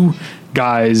two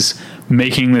guys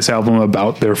making this album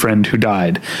about their friend who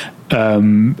died.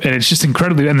 And it's just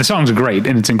incredibly, and the songs are great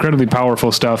and it's incredibly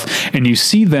powerful stuff. And you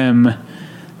see them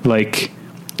like,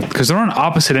 cause they're on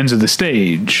opposite ends of the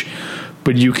stage,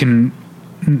 but you can,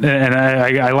 and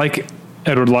I like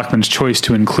Edward Lockman's choice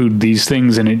to include these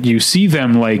things in it. You see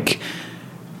them like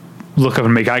look up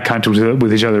and make eye contact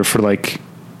with each other for like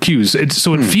cues. It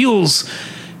feels,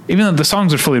 even though the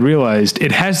songs are fully realized,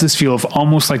 it has this feel of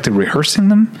almost like they're rehearsing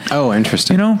them. Oh,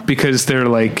 interesting. Because they're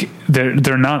like,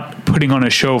 they're not putting on a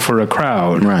show for a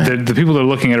crowd. Right. The people that are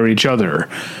looking at each other,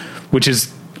 which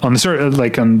is on the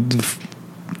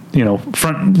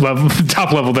front level,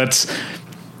 top level, that's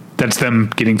them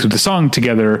getting through the song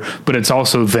together, but it's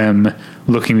also them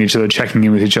looking at each other, checking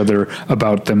in with each other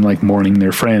about them, like mourning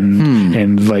their friend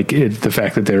and like the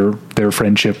fact that their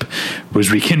friendship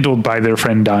was rekindled by their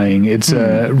friend dying. It's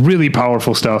really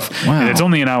powerful stuff. Wow. And it's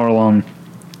only an hour long.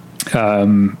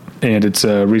 And it's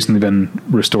recently been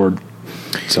restored.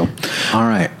 So, all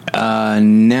right.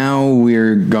 Now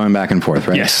we're going back and forth,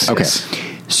 right? Yes. Okay. Yes.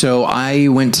 So I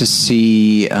went to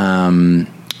see,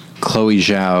 Chloe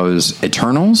Zhao's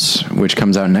Eternals, which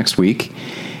comes out next week,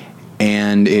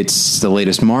 and it's the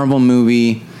latest Marvel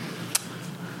movie,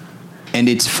 and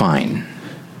it's fine.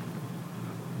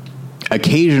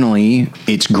 Occasionally,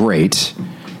 it's great,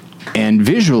 and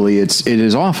visually, it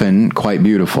is often quite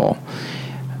beautiful.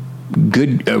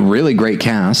 A really great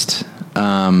cast,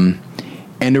 and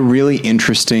a really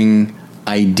interesting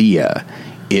idea.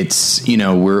 It's,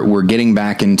 we're getting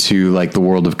back into like the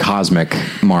world of cosmic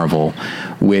Marvel,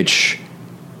 which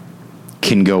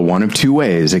can go one of two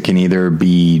ways. It can either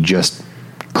be just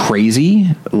crazy,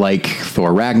 like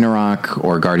Thor Ragnarok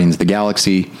or Guardians of the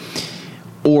Galaxy,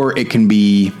 or it can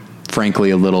be, frankly,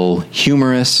 a little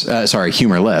humorless, like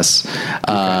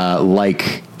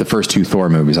the first two Thor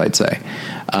movies, I'd say.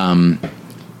 And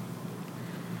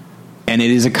it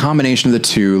is a combination of the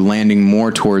two, landing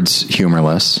more towards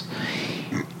humorless.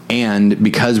 And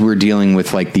because we're dealing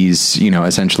with like these,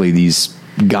 essentially these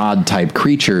God type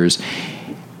creatures,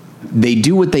 they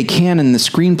do what they can in the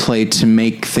screenplay to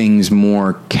make things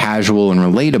more casual and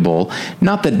relatable.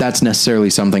 Not that that's necessarily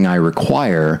something I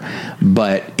require,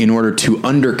 but in order to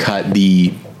undercut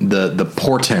the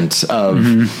portent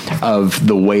of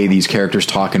the way these characters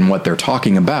talk and what they're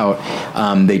talking about,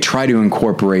 they try to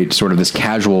incorporate sort of this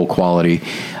casual quality,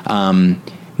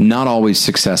 not always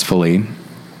successfully.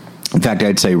 In fact,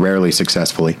 I'd say rarely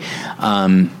successfully.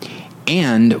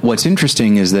 And what's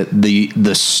interesting is that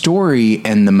the story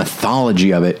and the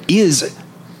mythology of it is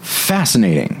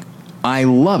fascinating. I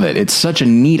love it. It's such a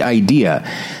neat idea.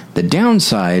 The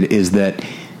downside is that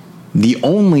the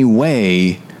only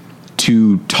way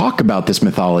to talk about this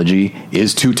mythology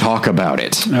is to talk about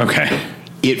it. Okay.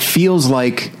 It feels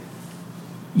like,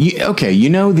 trying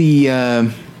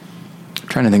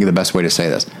to think of the best way to say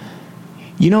this.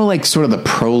 Like sort of the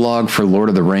prologue for Lord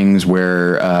of the Rings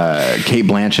where Cate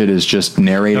Blanchett is just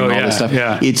narrating all this stuff.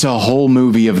 Yeah. It's a whole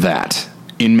movie of that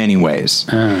in many ways.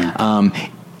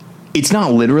 It's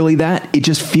not literally that. It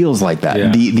just feels like that.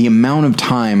 Yeah. The amount of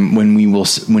time when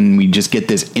we just get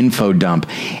this info dump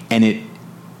and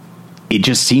it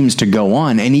just seems to go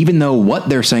on. And even though what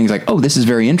they're saying is like, oh, this is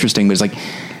very interesting, but it's like,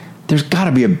 there's got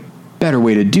to be a better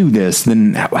way to do this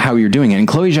than how you're doing it. And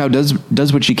Chloe Zhao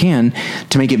does what she can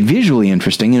to make it visually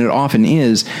interesting, and it often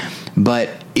is, but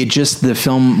the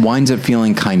film winds up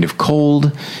feeling kind of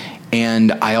cold.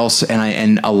 And I also,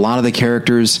 and a lot of the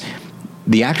characters,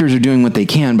 the actors are doing what they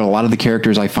can, but a lot of the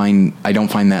characters I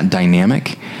don't find that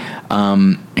dynamic.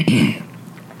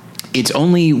 It's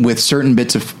only with certain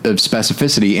bits of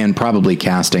specificity and probably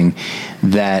casting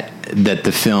that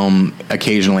the film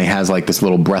occasionally has like this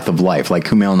little breath of life, like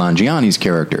Kumail Nanjiani's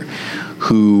character,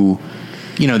 who,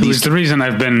 the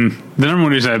number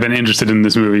one reason I've been interested in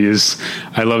this movie is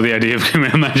I love the idea of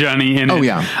Kumail Nanjiani in it. Oh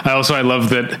yeah. I love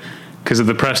that because of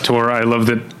the press tour. I love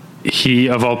that he,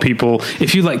 of all people,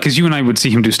 if you like, because you and I would see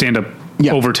him do stand up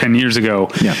over 10 years ago.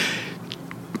 Yeah.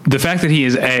 The fact that he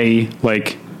is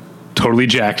totally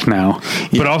jacked now,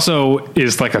 but also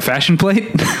is like a fashion plate.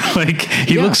 Like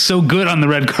he looks so good on the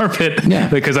red carpet. Yeah.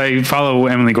 Because I follow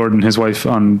Emily Gordon, his wife,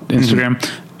 on Instagram.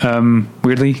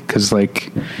 Weirdly, because I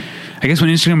guess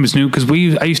when Instagram was new, because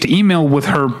I used to email with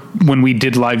her when we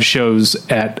did live shows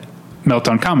at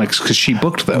Meltdown Comics because she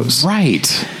booked those. Right.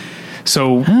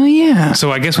 So,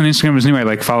 so I guess when Instagram was new,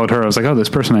 I followed her. I was like, oh, this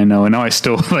person I know. And now I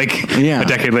still a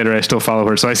decade later, I still follow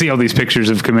her. So I see all these pictures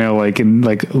of Kumail,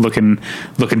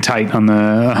 looking tight on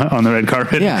the red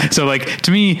carpet. Yeah. So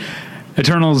to me,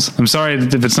 Eternals, I'm sorry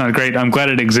if it's not great. I'm glad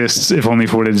it exists, if only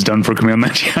for what it's done for Kumail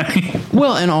Nanjiani.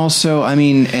 Well, and also, I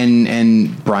mean,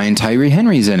 and Brian Tyree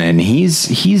Henry's in it, and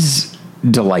he's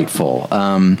delightful.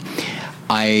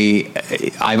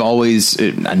 I've always,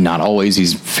 not always,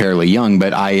 he's fairly young,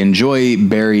 but I enjoy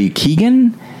Barry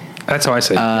Keoghan. That's how I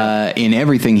say in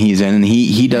everything he's in, and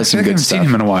he does some good stuff. I haven't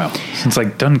seen him in a while, since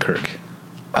Dunkirk.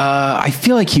 I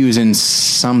feel like he was in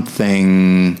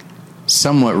something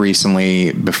somewhat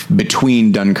recently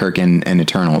between Dunkirk and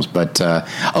Eternals, but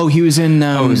he was in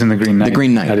he was in The Green Knight. The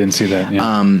Green Knight. I didn't see that.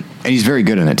 Yeah. And he's very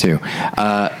good in it too.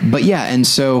 But yeah, and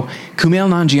so Kumail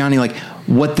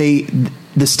Nanjiani,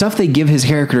 the stuff they give his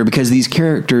character, because these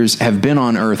characters have been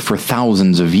on Earth for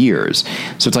thousands of years.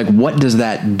 So it's what does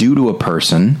that do to a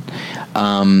person?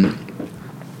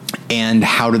 And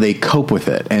how do they cope with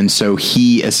it? And so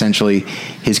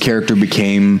his character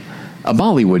became a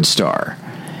Bollywood star.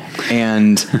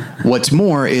 And what's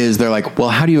more is they're like, well,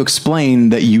 how do you explain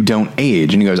that you don't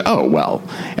age? And he goes, oh, well,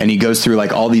 and he goes through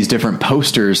all these different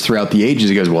posters throughout the ages.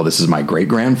 He goes, well, this is my great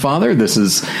grandfather. This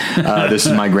is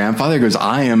my grandfather. He goes,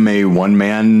 I am a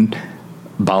one-man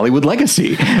Bollywood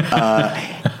legacy.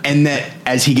 And that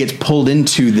as he gets pulled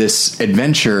into this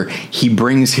adventure, he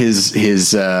brings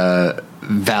his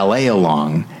valet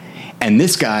along. And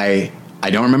this guy,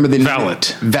 I don't remember the name.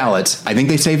 Valet. I think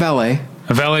they say valet.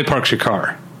 A valet parks your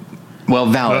car. Well,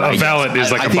 valet. A valet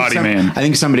is a body man. I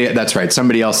think that's right.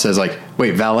 Somebody else says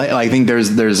wait, valet? I think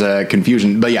there's a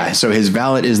confusion. But yeah, so his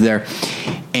valet is there.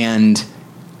 And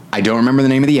I don't remember the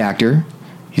name of the actor.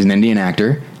 He's an Indian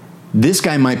actor. This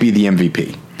guy might be the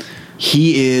MVP.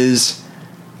 He is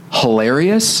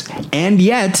hilarious, and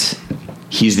yet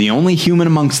he's the only human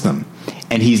amongst them.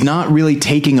 And he's not really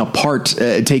taking part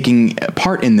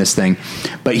in this thing,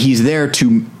 but he's there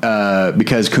to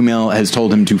because Kumail has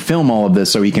told him to film all of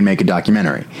this so he can make a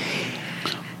documentary.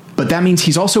 But that means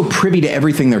he's also privy to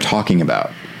everything they're talking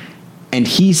about, and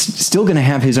he's still going to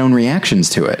have his own reactions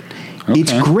to it. Okay.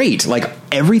 It's great.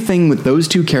 Everything with those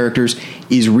two characters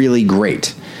is really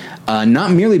great.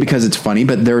 Not merely because it's funny,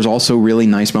 but there's also really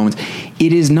nice moments.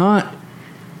 It is not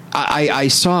I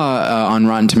saw on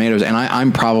Rotten Tomatoes, and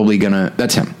I'm probably gonna.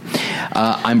 That's him.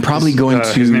 I'm probably going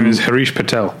to. His name is Harish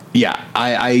Patel. Yeah,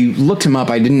 I looked him up.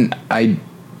 I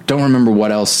don't remember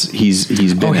what else he's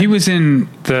been. Oh, he was in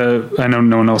I know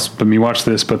no one else but me watched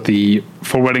this, but the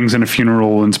For Weddings and a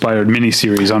Funeral inspired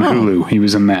miniseries on Hulu. He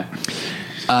was in that.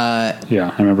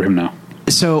 Yeah, I remember him now.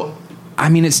 So, I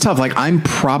mean, it's tough. Like, I'm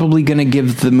probably going to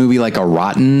give the movie like a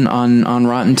rotten on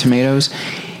Rotten Tomatoes,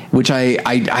 which I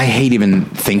hate even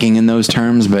thinking in those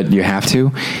terms, but you have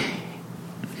to.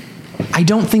 I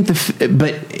don't think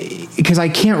because I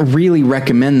can't really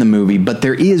recommend the movie, but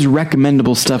there is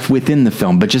recommendable stuff within the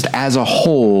film. But just as a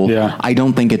whole, I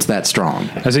don't think it's that strong.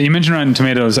 As you mentioned Rotten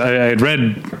Tomatoes, I had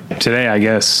read today, I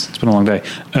guess, it's been a long day.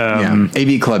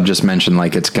 AV Club just mentioned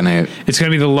like it's gonna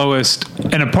be the lowest,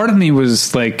 and a part of me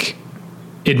was like,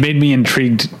 it made me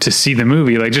intrigued to see the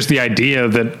movie, like just the idea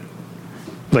that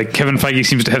like Kevin Feige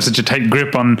seems to have such a tight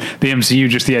grip on the MCU,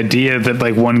 just the idea that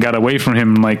like one got away from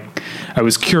him, like I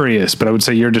was curious, but I would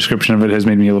say your description of it has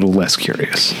made me a little less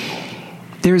curious.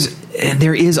 There's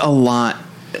a lot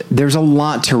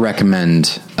to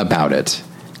recommend about it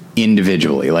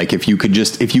individually. Like if you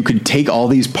could take all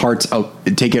these parts,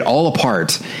 take it all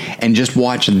apart and just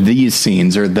watch these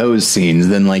scenes or those scenes,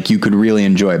 then like you could really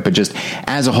enjoy it. But just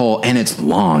as a whole, and it's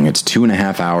long, it's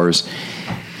 2.5 hours.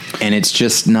 And it's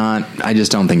just not, I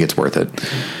just don't think it's worth it.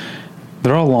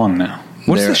 They're all long now.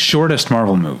 What's the shortest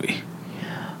Marvel movie?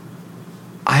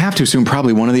 I have to assume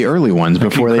probably one of the early ones, like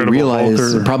before they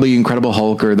realized, probably Incredible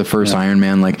Hulk or the first Iron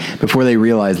Man, like before they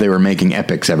realized they were making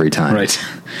epics every time. Right.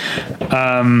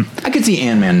 I could see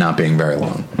Ant-Man not being very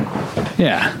long.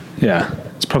 Yeah.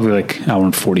 It's probably like 1 hour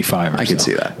and 45 or I could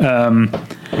see that. All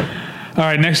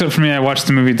right, next up for me, I watched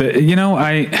the movie that,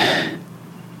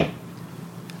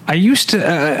 I used to,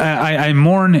 I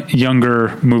mourn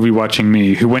younger movie watching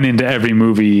me who went into every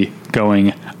movie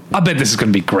going, I bet this is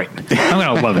going to be great. I'm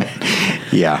going to love it.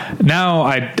 Yeah. Now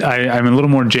I'm a little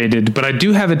more jaded, but I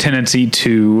do have a tendency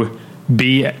to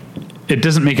be, it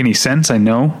doesn't make any sense, I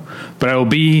know, but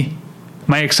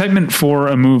my excitement for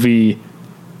a movie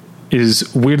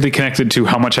is weirdly connected to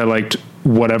how much I liked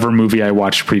whatever movie I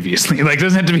watched previously. Like, it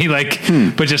doesn't have to be like,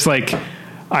 but just like,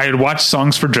 I had watched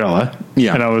Songs for Drella,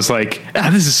 and I was like,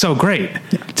 this is so great.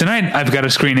 Yeah. Tonight, I've got a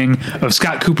screening of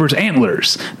Scott Cooper's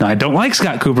Antlers. Now, I don't like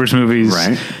Scott Cooper's movies,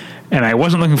 right? And I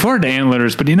wasn't looking forward to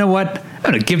Antlers, but you know what? I'm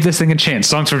going to give this thing a chance.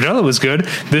 Songs for Drella was good.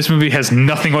 This movie has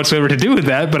nothing whatsoever to do with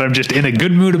that, but I'm just in a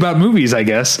good mood about movies, I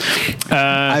guess.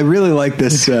 I really like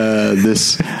this...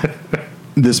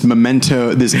 this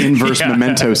memento, this inverse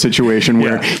memento situation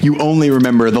where you only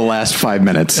remember the last 5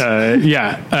 minutes.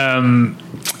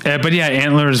 But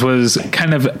Antlers was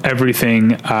kind of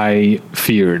everything I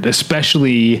feared,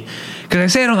 especially because I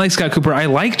say I don't like Scott Cooper. I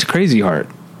liked Crazy Heart.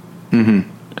 Mm-hmm.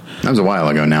 That was a while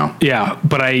ago now. Yeah,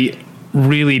 but I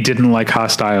really didn't like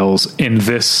Hostiles in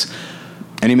this.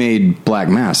 And he made Black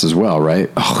Mass as well, right?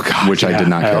 Oh God, which I did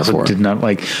not care for. Did not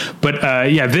like, but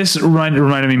this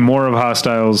reminded me more of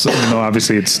Hostiles. Even though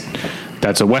obviously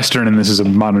that's a Western and this is a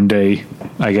modern day,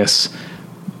 I guess,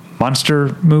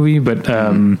 monster movie. But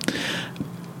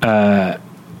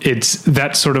it's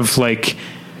that sort of like,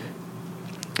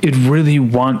 it really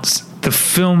wants the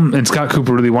film and Scott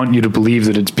Cooper really want you to believe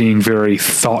that it's being very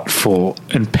thoughtful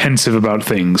and pensive about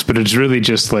things, but it's really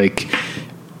just like.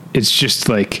 It's just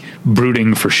like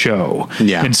brooding for show.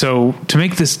 Yeah. And so to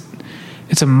make this,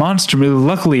 it's a monster movie.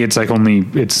 Luckily it's like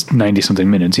it's 90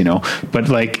 something minutes, but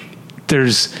like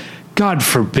there's, God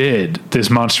forbid this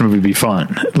monster movie be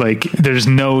fun. Like there's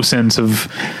no sense of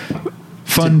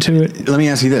fun to it. Let me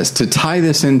ask you this, to tie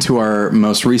this into our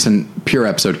most recent Pure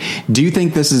episode, do you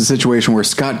think this is a situation where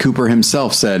Scott Cooper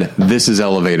himself said, this is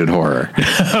elevated horror?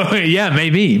 Yeah,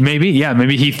 maybe. Yeah.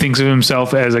 Maybe he thinks of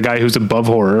himself as a guy who's above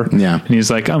horror. Yeah. And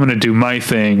he's like, I'm going to do my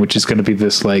thing, which is going to be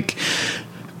this like,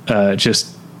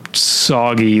 just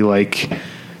soggy, like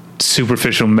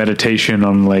superficial meditation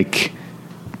on like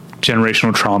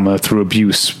generational trauma through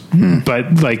abuse.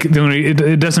 But like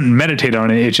it doesn't meditate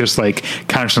on it. It just like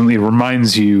constantly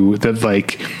reminds you that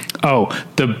like, oh,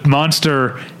 the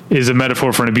monster is a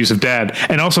metaphor for an abusive dad.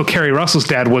 And also Kerry Russell's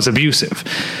dad was abusive.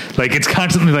 Like it's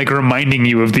constantly like reminding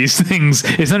you of these things.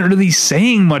 It's not really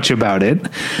saying much about it.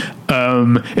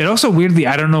 It also weirdly,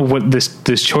 I don't know what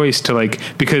this choice to like,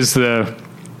 because the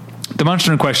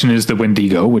monster in question is the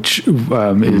Wendigo, which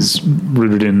is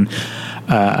rooted in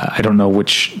I don't know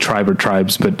which tribe or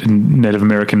tribes, but in Native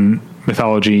American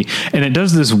mythology, and it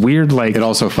does this weird like. It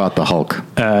also fought the Hulk.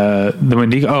 The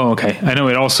Wendigo. Oh, okay. I know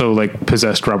it also like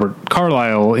possessed Robert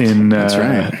Carlyle in That's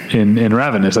right. in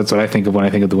Ravenous. That's what I think of when I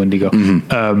think of the Wendigo.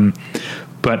 Mm-hmm.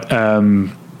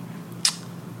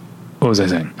 What was I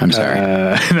saying? I'm sorry.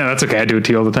 No, that's okay. I do it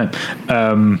to you all the time.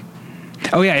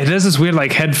 Oh yeah, it does this weird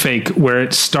like head fake where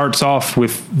it starts off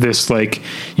with this like,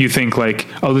 you think like,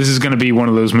 oh, this is going to be one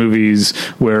of those movies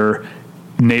where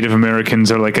Native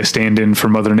Americans are like a stand-in for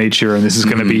Mother Nature, and this is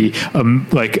going to be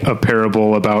like a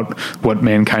parable about what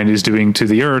mankind is doing to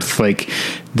the earth. Like,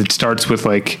 it starts with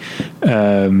like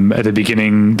at the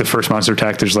beginning, the first monster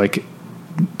attack, there's like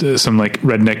some like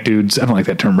redneck dudes. I don't like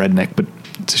that term redneck, but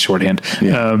it's a shorthand.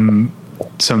 Yeah.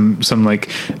 Some like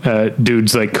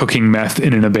dudes like cooking meth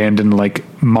in an abandoned like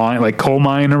mine, like coal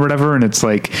mine or whatever, and it's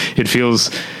like, it feels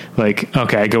like,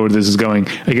 okay, I get where this is going,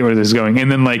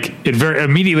 and then like it very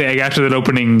immediately, like after the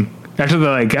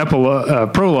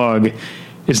like prologue,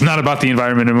 it's not about the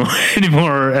environment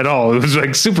anymore at all. It was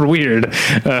like super weird.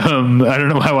 I don't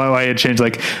know why it changed,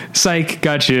 like, psych,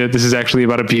 gotcha, this is actually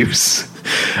about abuse.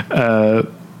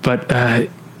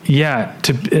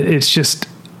 It's just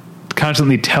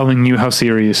constantly telling you how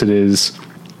serious it is.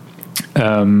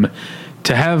 To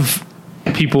have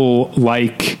people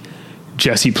like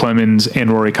Jesse Plemons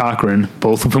and Rory Cochrane,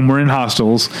 both of whom were in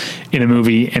Hostels, in a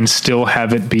movie and still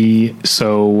have it be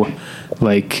so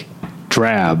like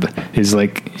drab, is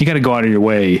like, you got to go out of your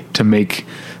way to make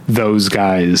those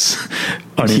guys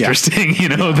uninteresting. You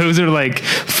know, those are like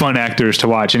fun actors to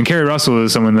watch. And Kerry Russell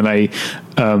is someone that I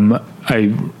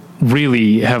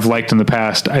really have liked in the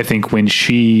past. I think when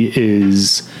she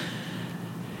is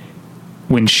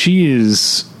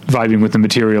vibing with the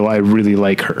material, I really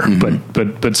like her.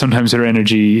 But sometimes her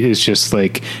energy is just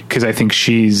like, because I think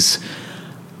she's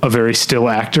a very still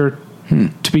actor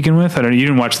to begin with. I don't know, you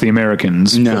didn't watch The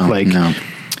Americans. No.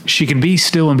 She can be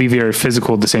still and be very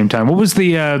physical at the same time. What was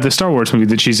the Star Wars movie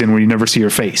that she's in where you never see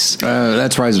her face?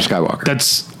 That's Rise of Skywalker.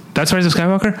 That's Rise of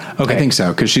Skywalker? Okay. I think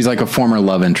so, because she's like a former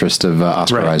love interest of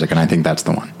Oscar Isaac, and I think that's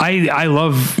the one. I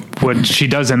love what she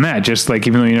does in that, just like,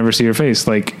 even though you never see her face,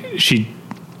 like, she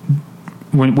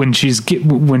when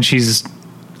she's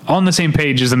on the same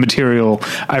page as the material,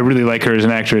 I really like her as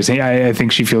an actress. I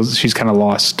think she's kind of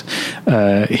lost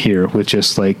here with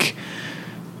just like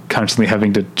constantly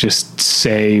having to just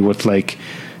say what, like,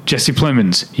 Jesse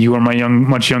Plemons, you are my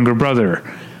much younger brother.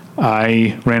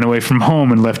 I ran away from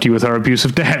home and left you with our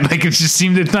abusive dad. Like, it just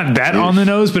seems, it's not that on the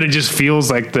nose, but it just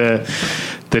feels like the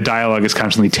dialogue is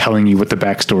constantly telling you what the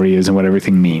backstory is and what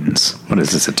everything means. What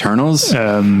is this, Eternals?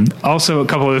 Also, a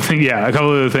couple of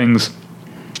other things.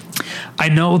 I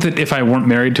know that if I weren't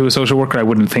married to a social worker, I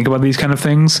wouldn't think about these kind of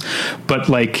things, but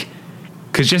like,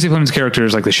 because Jesse Plemons' character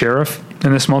is like the sheriff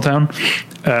in this small town.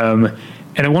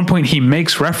 And at one point he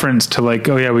makes reference to like,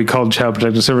 oh yeah, we called Child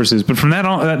Protective Services. But from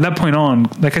that point on,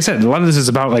 like I said, a lot of this is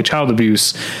about like child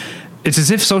abuse. It's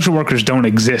as if social workers don't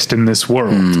exist in this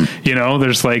world. You know,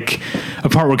 there's like a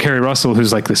part where Kerry Russell,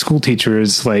 who's like the school teacher,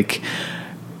 is like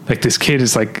this kid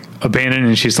is like abandoned,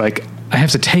 and she's like, I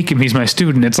have to take him, he's my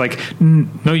student. It's like,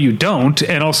 no, you don't.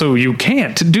 And also you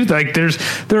can't do that. Like,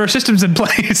 there are systems in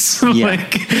place,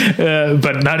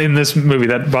 but not in this movie.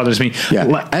 That bothers me.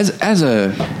 Yeah. As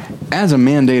a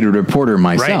mandated reporter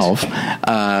myself,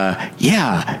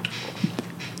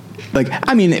 like,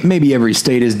 I mean, maybe every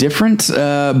state is different,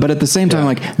 but at the same time,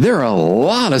 like, there are a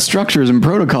lot of structures and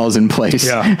protocols in place,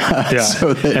 so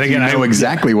that and again, you know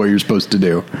exactly what you're supposed to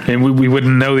do. And we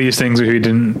wouldn't know these things if we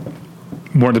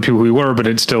weren't the people we were, but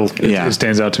it still it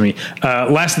stands out to me.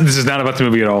 This is not about the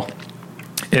movie at all,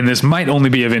 and this might only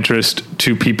be of interest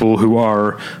to people who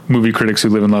are movie critics who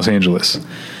live in Los Angeles.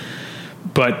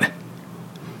 But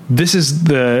there's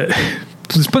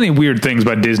plenty of weird things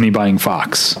about Disney buying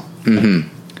Fox.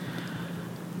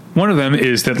 One of them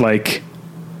is that, like,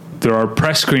 there are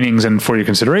press screenings and for your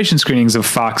consideration screenings of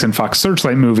Fox and Fox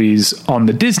Searchlight movies on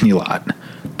the Disney lot.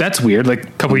 That's weird. Like,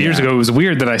 a couple of years ago, it was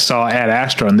weird that I saw Ad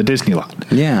Astra on the Disney lot.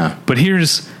 Yeah. But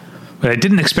here's what I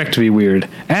didn't expect to be weird.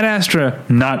 Ad Astra,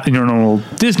 not your normal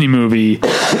Disney movie,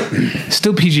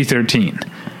 still PG-13.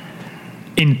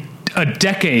 In a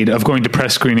decade of going to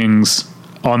press screenings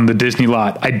on the Disney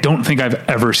lot, I don't think I've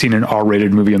ever seen an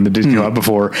R-rated movie on the Disney lot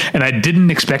before, and I didn't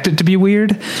expect it to be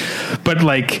weird. But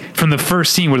like, from the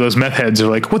first scene where those meth heads are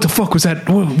like, "What the fuck was that?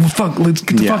 What fuck? Let's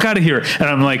get the fuck out of here!" And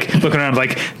I'm like looking around,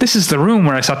 like, this is the room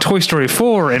where I saw Toy Story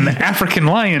 4 and African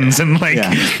lions, and like,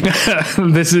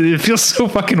 it feels so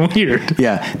fucking weird.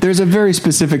 Yeah, there's a very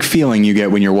specific feeling you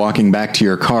get when you're walking back to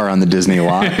your car on the Disney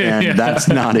lot, and that's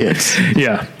not it.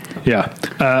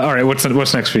 All right,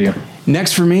 what's next for you?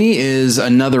 Next for me is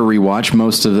another rewatch.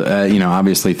 Most of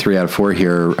obviously 3 out of 4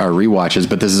 here are rewatches,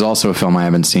 but this is also a film I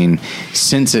haven't seen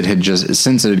since it had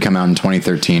come out in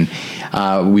 2013.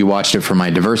 We watched it for my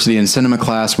diversity in cinema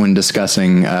class when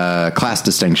discussing class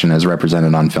distinction as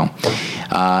represented on film,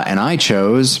 and I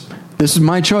chose this is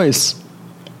my choice.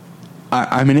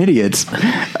 I'm an idiot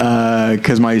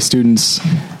because my students,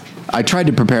 I tried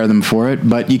to prepare them for it,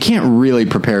 but you can't really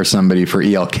prepare somebody for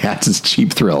E.L. Katz's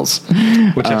Cheap Thrills,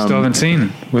 which I still haven't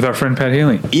seen with our friend Pat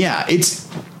Healy. Yeah, it's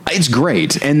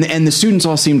great, and the students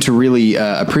all seem to really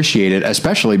appreciate it,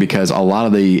 especially because a lot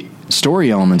of the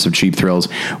story elements of Cheap Thrills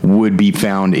would be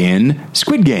found in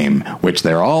Squid Game, which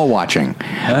they're all watching.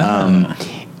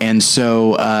 And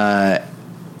so,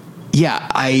 yeah,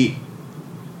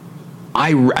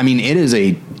 I mean,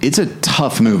 it's a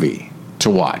tough movie to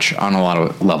watch on a lot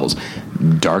of levels.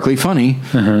 Darkly funny,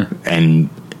 and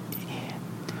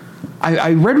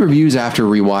I read reviews after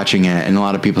rewatching it, and a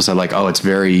lot of people said like, "Oh, it's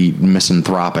very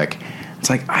misanthropic." It's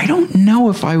like, I don't know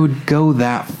if I would go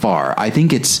that far. I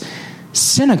think it's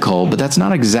cynical, but that's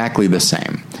not exactly the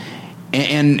same.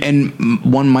 And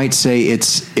one might say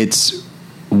it's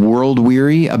world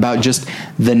weary about just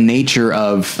the nature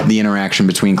of the interaction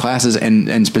between classes,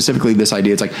 and specifically this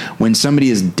idea. It's like when somebody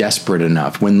is desperate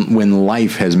enough, when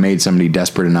life has made somebody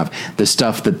desperate enough, the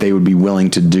stuff that they would be willing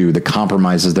to do, the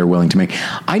compromises they're willing to make.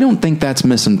 I don't think that's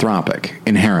misanthropic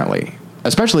inherently,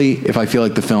 especially if I feel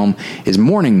like the film is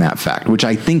mourning that fact, which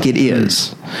I think it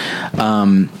is.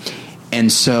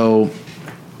 And so,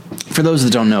 for those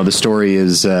that don't know, the story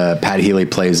is Pat Healy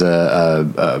plays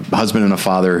a husband and a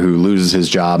father who loses his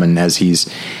job, and as he's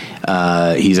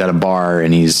at a bar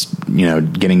and he's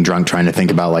getting drunk, trying to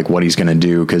think about like what he's going to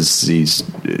do because he's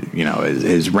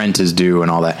his rent is due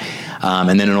and all that.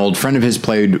 And then an old friend of his,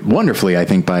 played wonderfully, I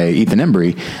think, by Ethan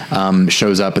Embry,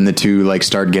 shows up, and the two like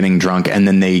start getting drunk, and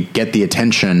then they get the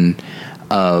attention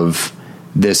of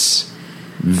this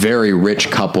very rich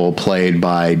couple played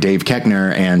by Dave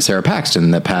Koechner and Sarah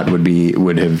Paxton that Pat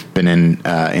would have been in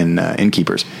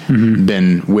Innkeepers,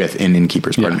 been with in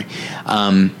Innkeepers, pardon me.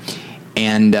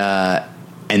 And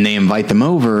they invite them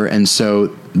over, and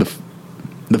so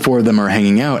the four of them are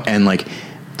hanging out, and like,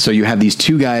 so you have these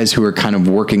two guys who are kind of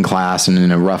working class and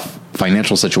in a rough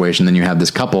financial situation. Then you have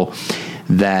this couple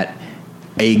that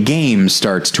a game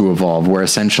starts to evolve where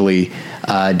essentially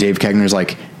Dave Koechner's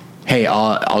like, hey,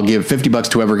 I'll give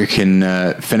 $50 to whoever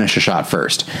can finish a shot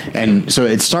first. And so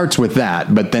it starts with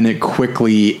that, but then it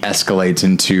quickly escalates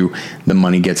into the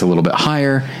money gets a little bit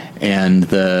higher, and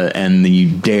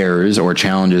the dares or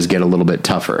challenges get a little bit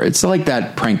tougher. It's like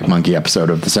that Prank Monkey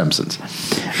episode of The Simpsons,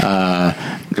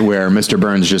 where Mr.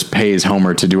 Burns just pays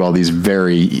Homer to do all these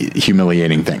very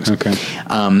humiliating things. Okay.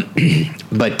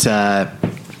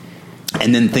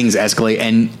 And then things escalate,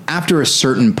 and after a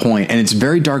certain point, and it's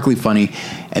very darkly funny,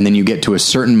 and then you get to a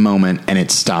certain moment and it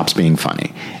stops being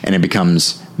funny and it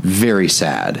becomes very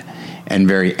sad and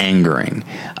very angering.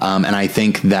 And I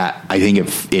think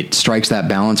it strikes that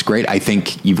balance great. I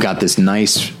think you've got this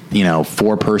nice,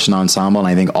 4-person ensemble, and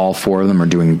I think all four of them are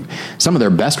doing some of their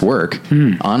best work.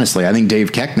 Honestly, I think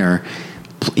Dave Koechner,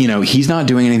 he's not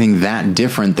doing anything that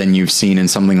different than you've seen in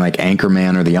something like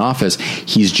Anchorman or The Office.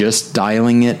 He's just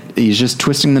dialing it. He's just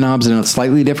twisting the knobs in a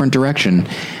slightly different direction,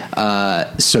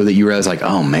 so that you realize like,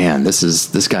 oh man,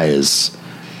 this guy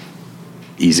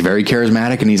he's very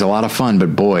charismatic and he's a lot of fun,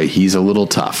 but boy, he's a little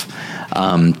tough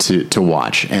to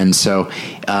watch. And so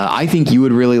I think you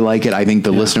would really like it. I think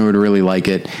the listener would really like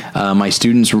it. My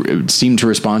students seemed to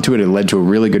respond to it. It led to a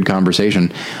really good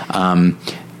conversation.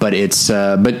 But it's,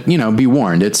 be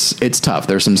warned. It's tough.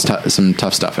 There's some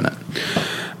tough stuff in it.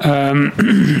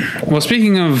 Well,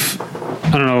 speaking of,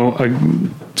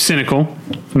 cynical,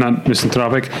 not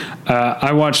misanthropic,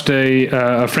 I watched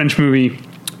a French movie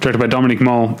directed by Dominique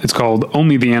Moll. It's called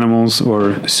Only the Animals,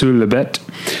 or Sur le Bête.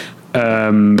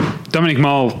 Dominique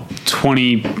Moll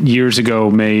 20 years ago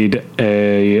made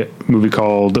a movie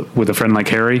called With a Friend Like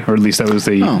Harry, or at least that was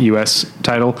the U.S.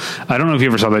 title. I don't know if you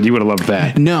ever saw that. You would have loved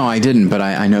that. No, I didn't, but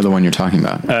I know the one you're talking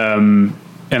about. And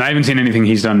I haven't seen anything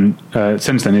he's done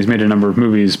since then. He's made a number of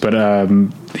movies, but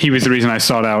he was the reason I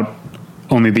sought out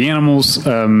Only the Animals,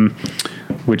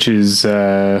 which is,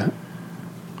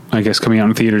 I guess, coming out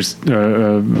in theaters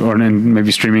or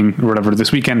maybe streaming or whatever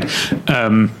this weekend.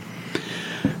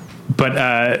 But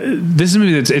this is a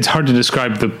movie it's hard to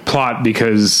describe the plot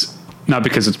not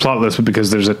because it's plotless, but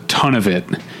because there's a ton of it.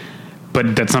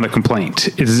 But that's not a complaint.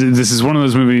 This is one of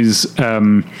those movies.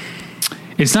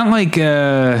 It's not like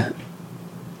the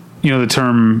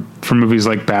term for movies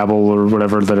like Babel or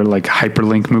whatever that are like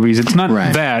hyperlink movies. It's not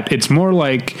that. It's more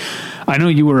like, I know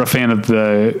you were a fan of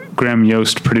the Graham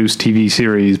Yost produced TV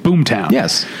series Boomtown.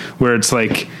 Yes, where it's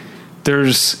like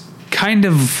there's kind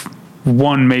of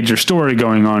one major story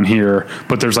going on here,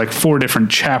 but there's like 4 different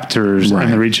chapters,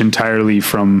 and they're each entirely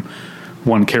from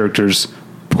one character's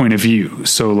point of view.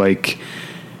 So like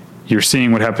you're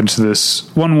seeing what happened to this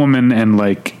one woman, and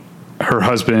like her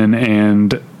husband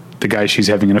and the guy she's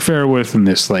having an affair with, and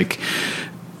this like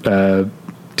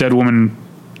dead woman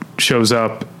shows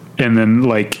up, and then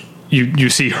like you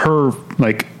see her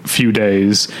like few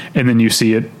days, and then you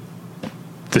see it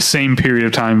the same period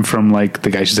of time from like the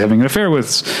guy she's having an affair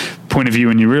with's point of view,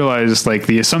 and you realize like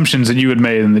the assumptions that you had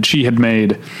made and that she had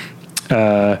made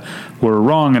were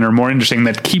wrong and are more interesting.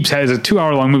 That has a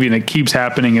 2-hour-long movie, and it keeps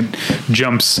happening. It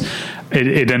jumps.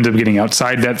 It ends up getting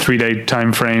outside that 3-day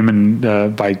time frame and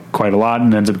by quite a lot,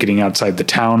 and ends up getting outside the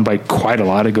town by quite a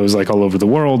lot. It goes like all over the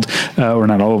world, or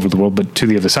not all over the world, but to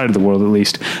the other side of the world at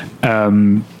least.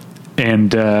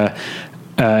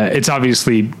 It's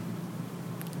obviously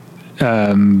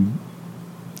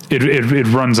it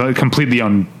runs completely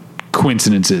on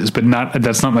coincidences, but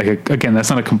that's not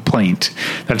a complaint.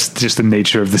 That's just the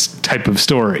nature of this type of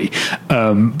story.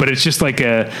 But it's just like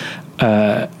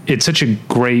it's such a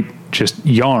great just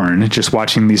yarn, just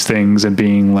watching these things and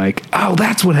being like, oh,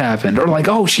 that's what happened. Or like,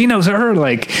 oh, she knows her.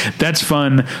 Like, that's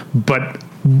fun. But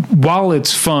while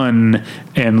it's fun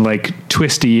and like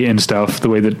twisty and stuff, the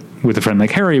way that With a Friend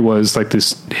Like Harry was like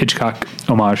this Hitchcock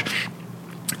homage,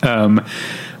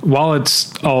 while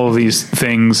it's all of these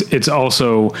things, it's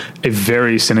also a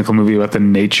very cynical movie about the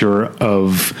nature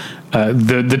of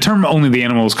the term "only the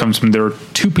animals" comes from there are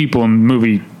two people in the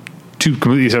movie, two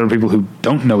completely separate people who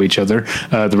don't know each other,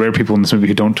 the rare people in this movie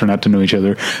who don't turn out to know each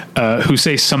other, who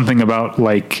say something about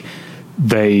like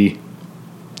they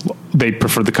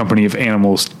prefer the company of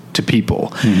animals to people.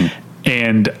 Mm-hmm.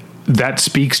 And that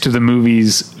speaks to the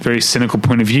movie's very cynical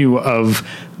point of view of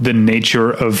the nature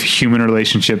of human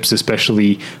relationships,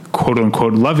 especially quote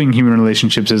unquote loving human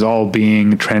relationships, as all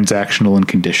being transactional and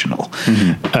conditional.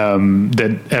 Mm-hmm.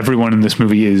 That everyone in this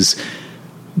movie is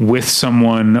with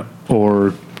someone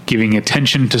or giving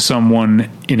attention to someone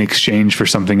in exchange for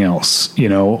something else,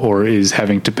 or is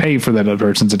having to pay for that other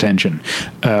person's attention.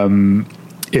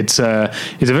 It's a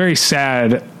very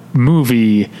sad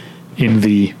movie in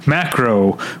the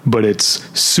macro, but it's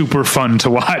super fun to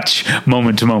watch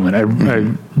moment to moment. I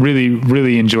really,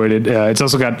 really enjoyed it.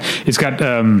 It's got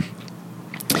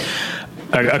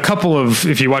a couple of,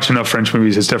 if you watch enough French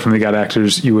movies, it's definitely got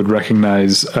actors you would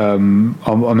recognize.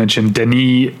 I'll mention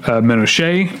Denis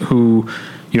Ménochet, who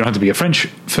you don't have to be a French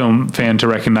film fan to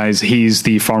recognize. He's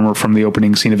the farmer from the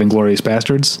opening scene of Inglourious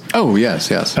Bastards. Oh, yes.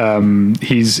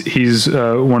 He's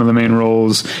one of the main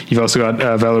roles. You've also got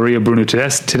Valeria Bruno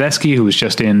Tedeschi, who was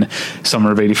just in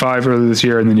Summer of '85 earlier this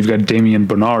year, and then you've got Damien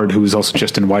Bonnard, who was also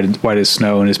just in White as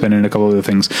Snow and has been in a couple other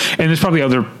things. And there's probably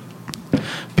other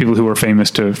people who are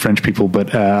famous to French people, but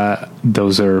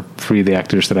those are three of the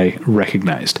actors that I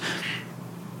recognized.